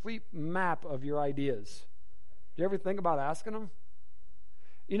the complete map of your ideas. Do you ever think about asking Him?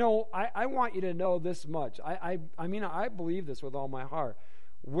 You know, I want you to know this much. I mean, I believe this with all my heart.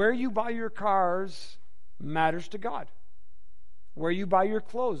 Where you buy your cars matters to God. Where you buy your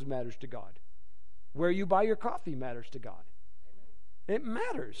clothes matters to God. Where you buy your coffee matters to God. It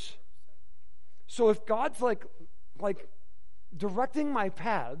matters. So if God's like directing my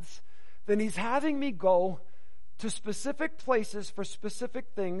paths, then He's having me go to specific places for specific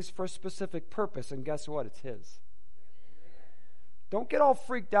things for a specific purpose. And guess what? It's His. Don't get all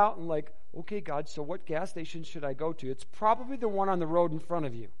freaked out and like, okay, God, so what gas station should I go to? It's probably the one on the road in front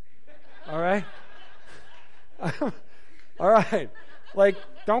of you. All right? All right. Like,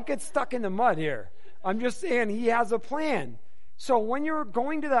 don't get stuck in the mud here. I'm just saying he has a plan. So when you're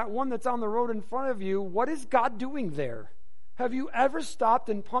going to that one that's on the road in front of you, what is God doing there? Have you ever stopped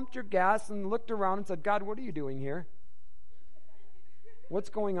and pumped your gas and looked around and said, God, what are you doing here? What's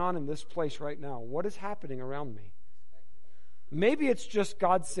going on in this place right now? What is happening around me? Maybe it's just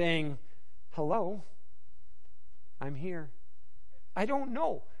God saying, hello, I'm here. I don't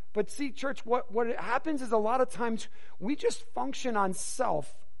know. But see, church, what happens is a lot of times we just function on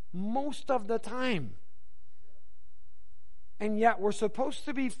self most of the time. And yet we're supposed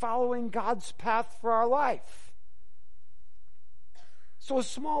to be following God's path for our life. So a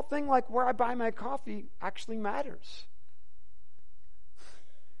small thing like where I buy my coffee actually matters.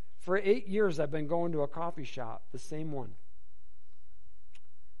 For 8 years I've been going to a coffee shop, the same one.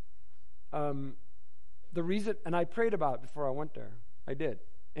 The reason, and I prayed about it before I went there. I did.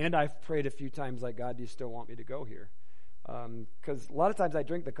 And I've prayed a few times like, God, do you still want me to go here? Because a lot of times I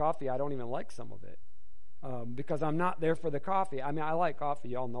drink the coffee, I don't even like some of it. Because I'm not there for the coffee. I mean, I like coffee.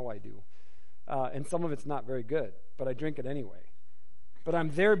 Y'all know I do. And some of it's not very good, but I drink it anyway. But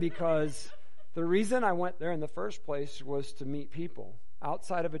I'm there because the reason I went there in the first place was to meet people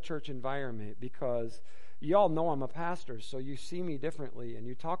outside of a church environment, because y'all know I'm a pastor, so you see me differently, and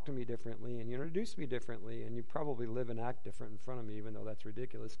you talk to me differently, and you introduce me differently, and you probably live and act different in front of me, even though that's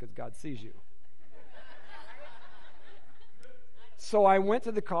ridiculous because God sees you. So I went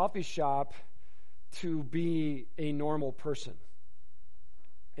to the coffee shop to be a normal person.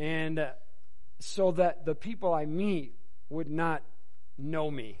 And so that the people I meet would not know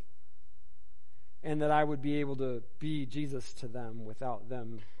me. And that I would be able to be Jesus to them without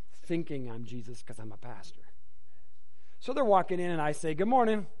them thinking I'm Jesus because I'm a pastor. So they're walking in and I say, good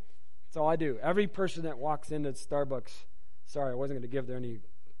morning. That's all I do. Every person that walks into Starbucks, sorry, I wasn't going to give there any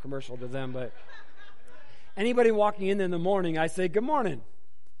commercial to them, but anybody walking in the morning, I say, good morning.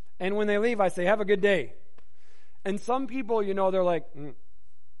 And when they leave, I say, have a good day. And some people, you know, they're like,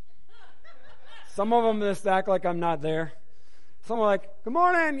 Some of them just act like I'm not there. Some are like, good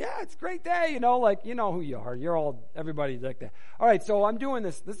morning. Yeah, it's a great day. You know, like, you know who you are. Everybody's like that. All right, so I'm doing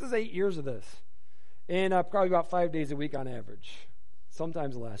this. This is 8 years of this. And probably about 5 days a week on average.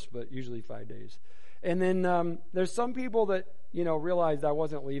 Sometimes less, but usually 5 days. And then there's some people that, you know, realized I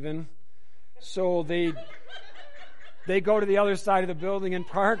wasn't leaving. So they go to the other side of the building and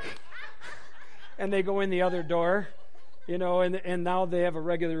park. And they go in the other door. You know, and now they have a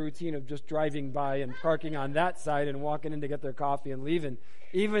regular routine of just driving by and parking on that side and walking in to get their coffee and leaving.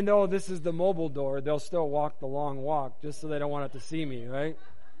 Even though this is the mobile door, they'll still walk the long walk just so they don't want it to see me, right?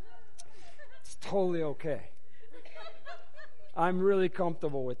 It's totally okay. I'm really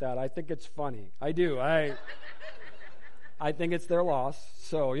comfortable with that. I think it's funny. I do. I think it's their loss.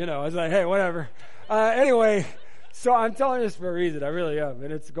 So, you know, it's like, hey, whatever. Anyway, so I'm telling this for a reason. I really am.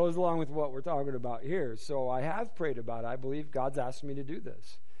 And it goes along with what we're talking about here. So I have prayed about it. I believe God's asked me to do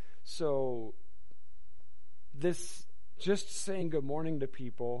this. So this, just saying good morning to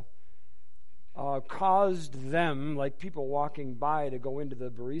people, caused them, like people walking by, to go into the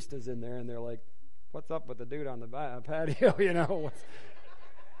baristas in there, and they're like, what's up with the dude on the patio? You know,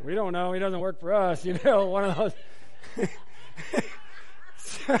 we don't know. He doesn't work for us. You know, one of those.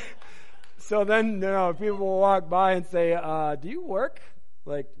 So then, you know, people will walk by and say, do you work?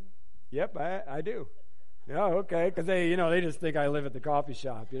 Like, yep, I do. Yeah, okay. Because they just think I live at the coffee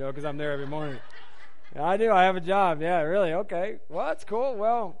shop, you know, because I'm there every morning. Yeah, I do. I have a job. Yeah, really? Okay. Well, that's cool.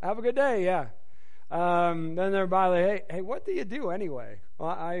 Well, have a good day. Yeah. Then they're by like, hey, what do you do anyway? Well,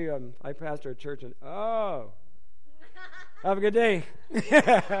 I pastor a church, and have a good day.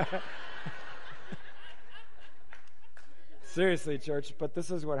 Seriously, church, but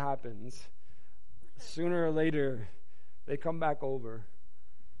this is what happens. Sooner or later, they come back over,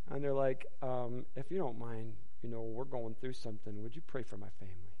 and they're like, if you don't mind, you know, we're going through something. Would you pray for my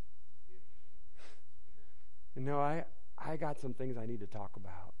family? You know, I got some things I need to talk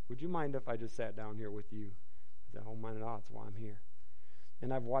about. Would you mind if I just sat down here with you? I said, oh, mind at all. That's why I'm here.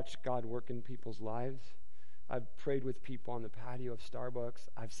 And I've watched God work in people's lives. I've prayed with people on the patio of Starbucks.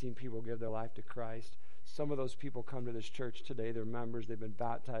 I've seen people give their life to Christ. Some of those people come to this church today. They're members. They've been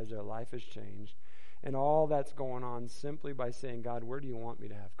baptized. Their life has changed. And all that's going on simply by saying, God, where do you want me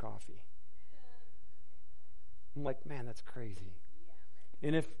to have coffee? I'm like, man, that's crazy.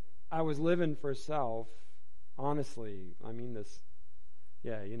 And if I was living for self, honestly, I mean this,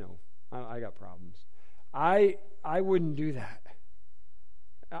 yeah, you know, I got problems. I wouldn't do that.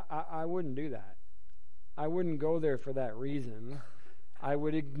 I wouldn't do that. I wouldn't go there for that reason. I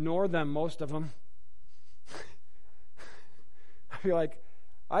would ignore them, most of them. I'd be like,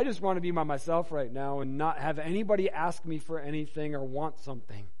 I just want to be by myself right now and not have anybody ask me for anything or want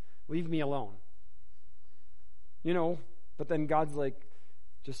something. Leave me alone. But then God's like,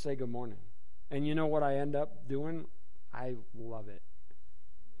 just say good morning. And you know what I end up doing? I love it.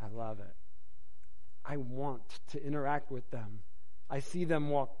 I love it. I want to interact with them. I see them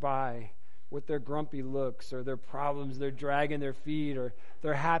walk by with their grumpy looks or their problems, they're dragging their feet or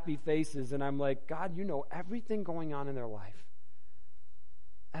their happy faces. And I'm like, God, you know everything going on in their life.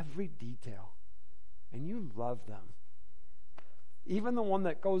 Every detail. And you love them. Even the one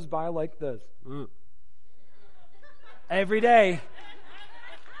that goes by like this. Every day.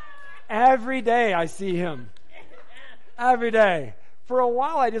 Every day I see him. Every day. For a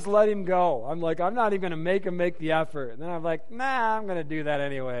while I just let him go. I'm like, I'm not even going to make him make the effort. And then I'm like, nah, I'm going to do that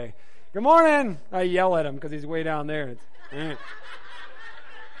anyway. Good morning. I yell at him because he's way down there.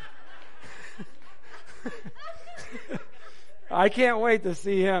 I can't wait to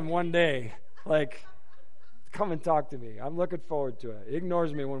see him one day. Like, come and talk to me. I'm looking forward to it. He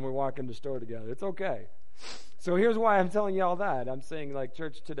ignores me when we walk in the store together. It's okay. So here's why I'm telling you all that. I'm saying, like,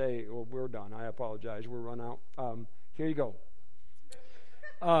 church today, well, we're done. I apologize. We're run out. Here you go.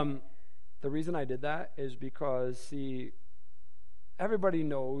 The reason I did that is because, see, everybody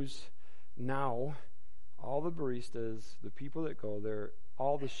knows now, all the baristas, the people that go there,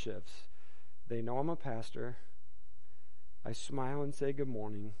 all the shifts, they know I'm a pastor. I smile and say good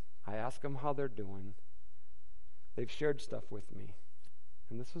morning. I ask them how they're doing. They've shared stuff with me.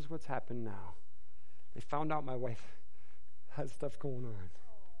 And this is what's happened now. They found out my wife has stuff going on.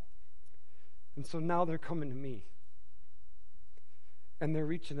 And so now they're coming to me. And they're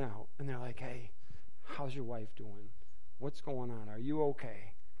reaching out. And they're like, hey, how's your wife doing? What's going on? Are you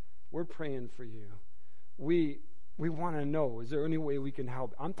okay? We're praying for you. We want to know, is there any way we can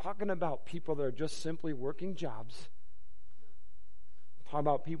help? I'm talking about people that are just simply working jobs. I'm talking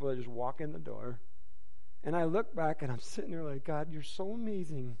about people that just walk in the door. And I look back and I'm sitting there like, God, you're so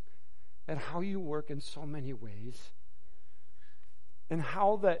amazing at how you work in so many ways. And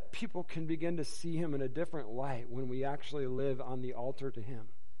how that people can begin to see him in a different light when we actually live on the altar to him.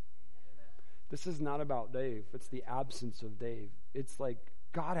 This is not about Dave. It's the absence of Dave. It's like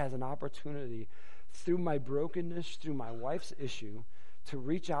God has an opportunity through my brokenness, through my wife's issue, to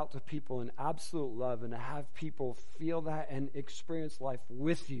reach out to people in absolute love and to have people feel that and experience life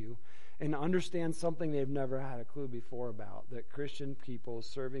with you and understand something they've never had a clue before about, that Christian people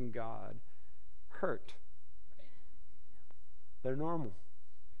serving God hurt. They're normal.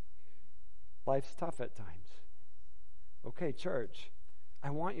 Life's tough at times. Okay, church,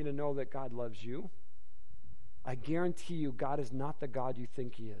 I want you to know that God loves you. I guarantee you God is not the God you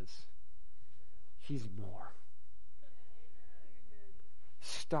think he is. He's more.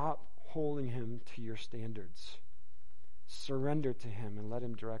 Stop holding him to your standards. Surrender to him and let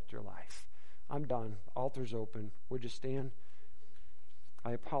him direct your life. I'm done. Altar's open. Would you stand?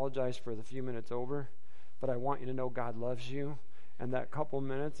 I apologize for the few minutes over, but I want you to know God loves you. And that couple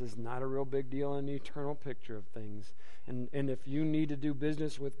minutes is not a real big deal in the eternal picture of things. And if you need to do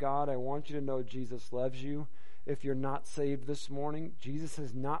business with God, I want you to know Jesus loves you. If you're not saved this morning, Jesus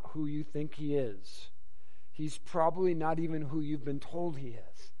is not who you think he is. He's probably not even who you've been told he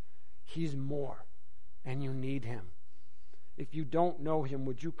is. He's more, and you need him. If you don't know him,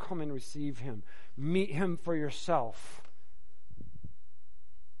 would you come and receive him? Meet him for yourself.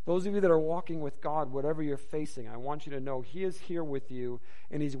 Those of you that are walking with God, whatever you're facing, I want you to know he is here with you,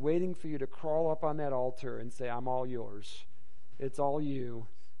 and he's waiting for you to crawl up on that altar and say, I'm all yours. It's all you.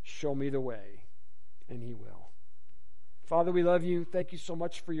 Show me the way. And he will. Father, we love you. Thank you so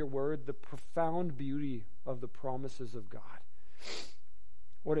much for your word, the profound beauty of the promises of God.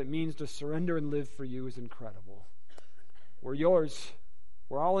 What it means to surrender and live for you is incredible. We're yours.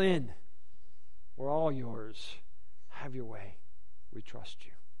 We're all in. We're all yours. Have your way. We trust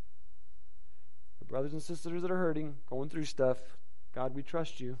you. The brothers and sisters that are hurting, going through stuff, God, we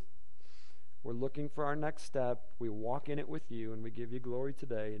trust you. We're looking for our next step. We walk in it with you, and we give you glory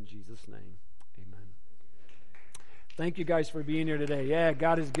today in Jesus' name. Amen. Thank you guys for being here today. Yeah,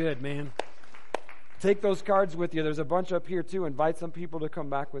 God is good, man. Take those cards with you. There's a bunch up here, too. Invite some people to come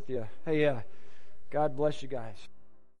back with you. Hey, God bless you guys.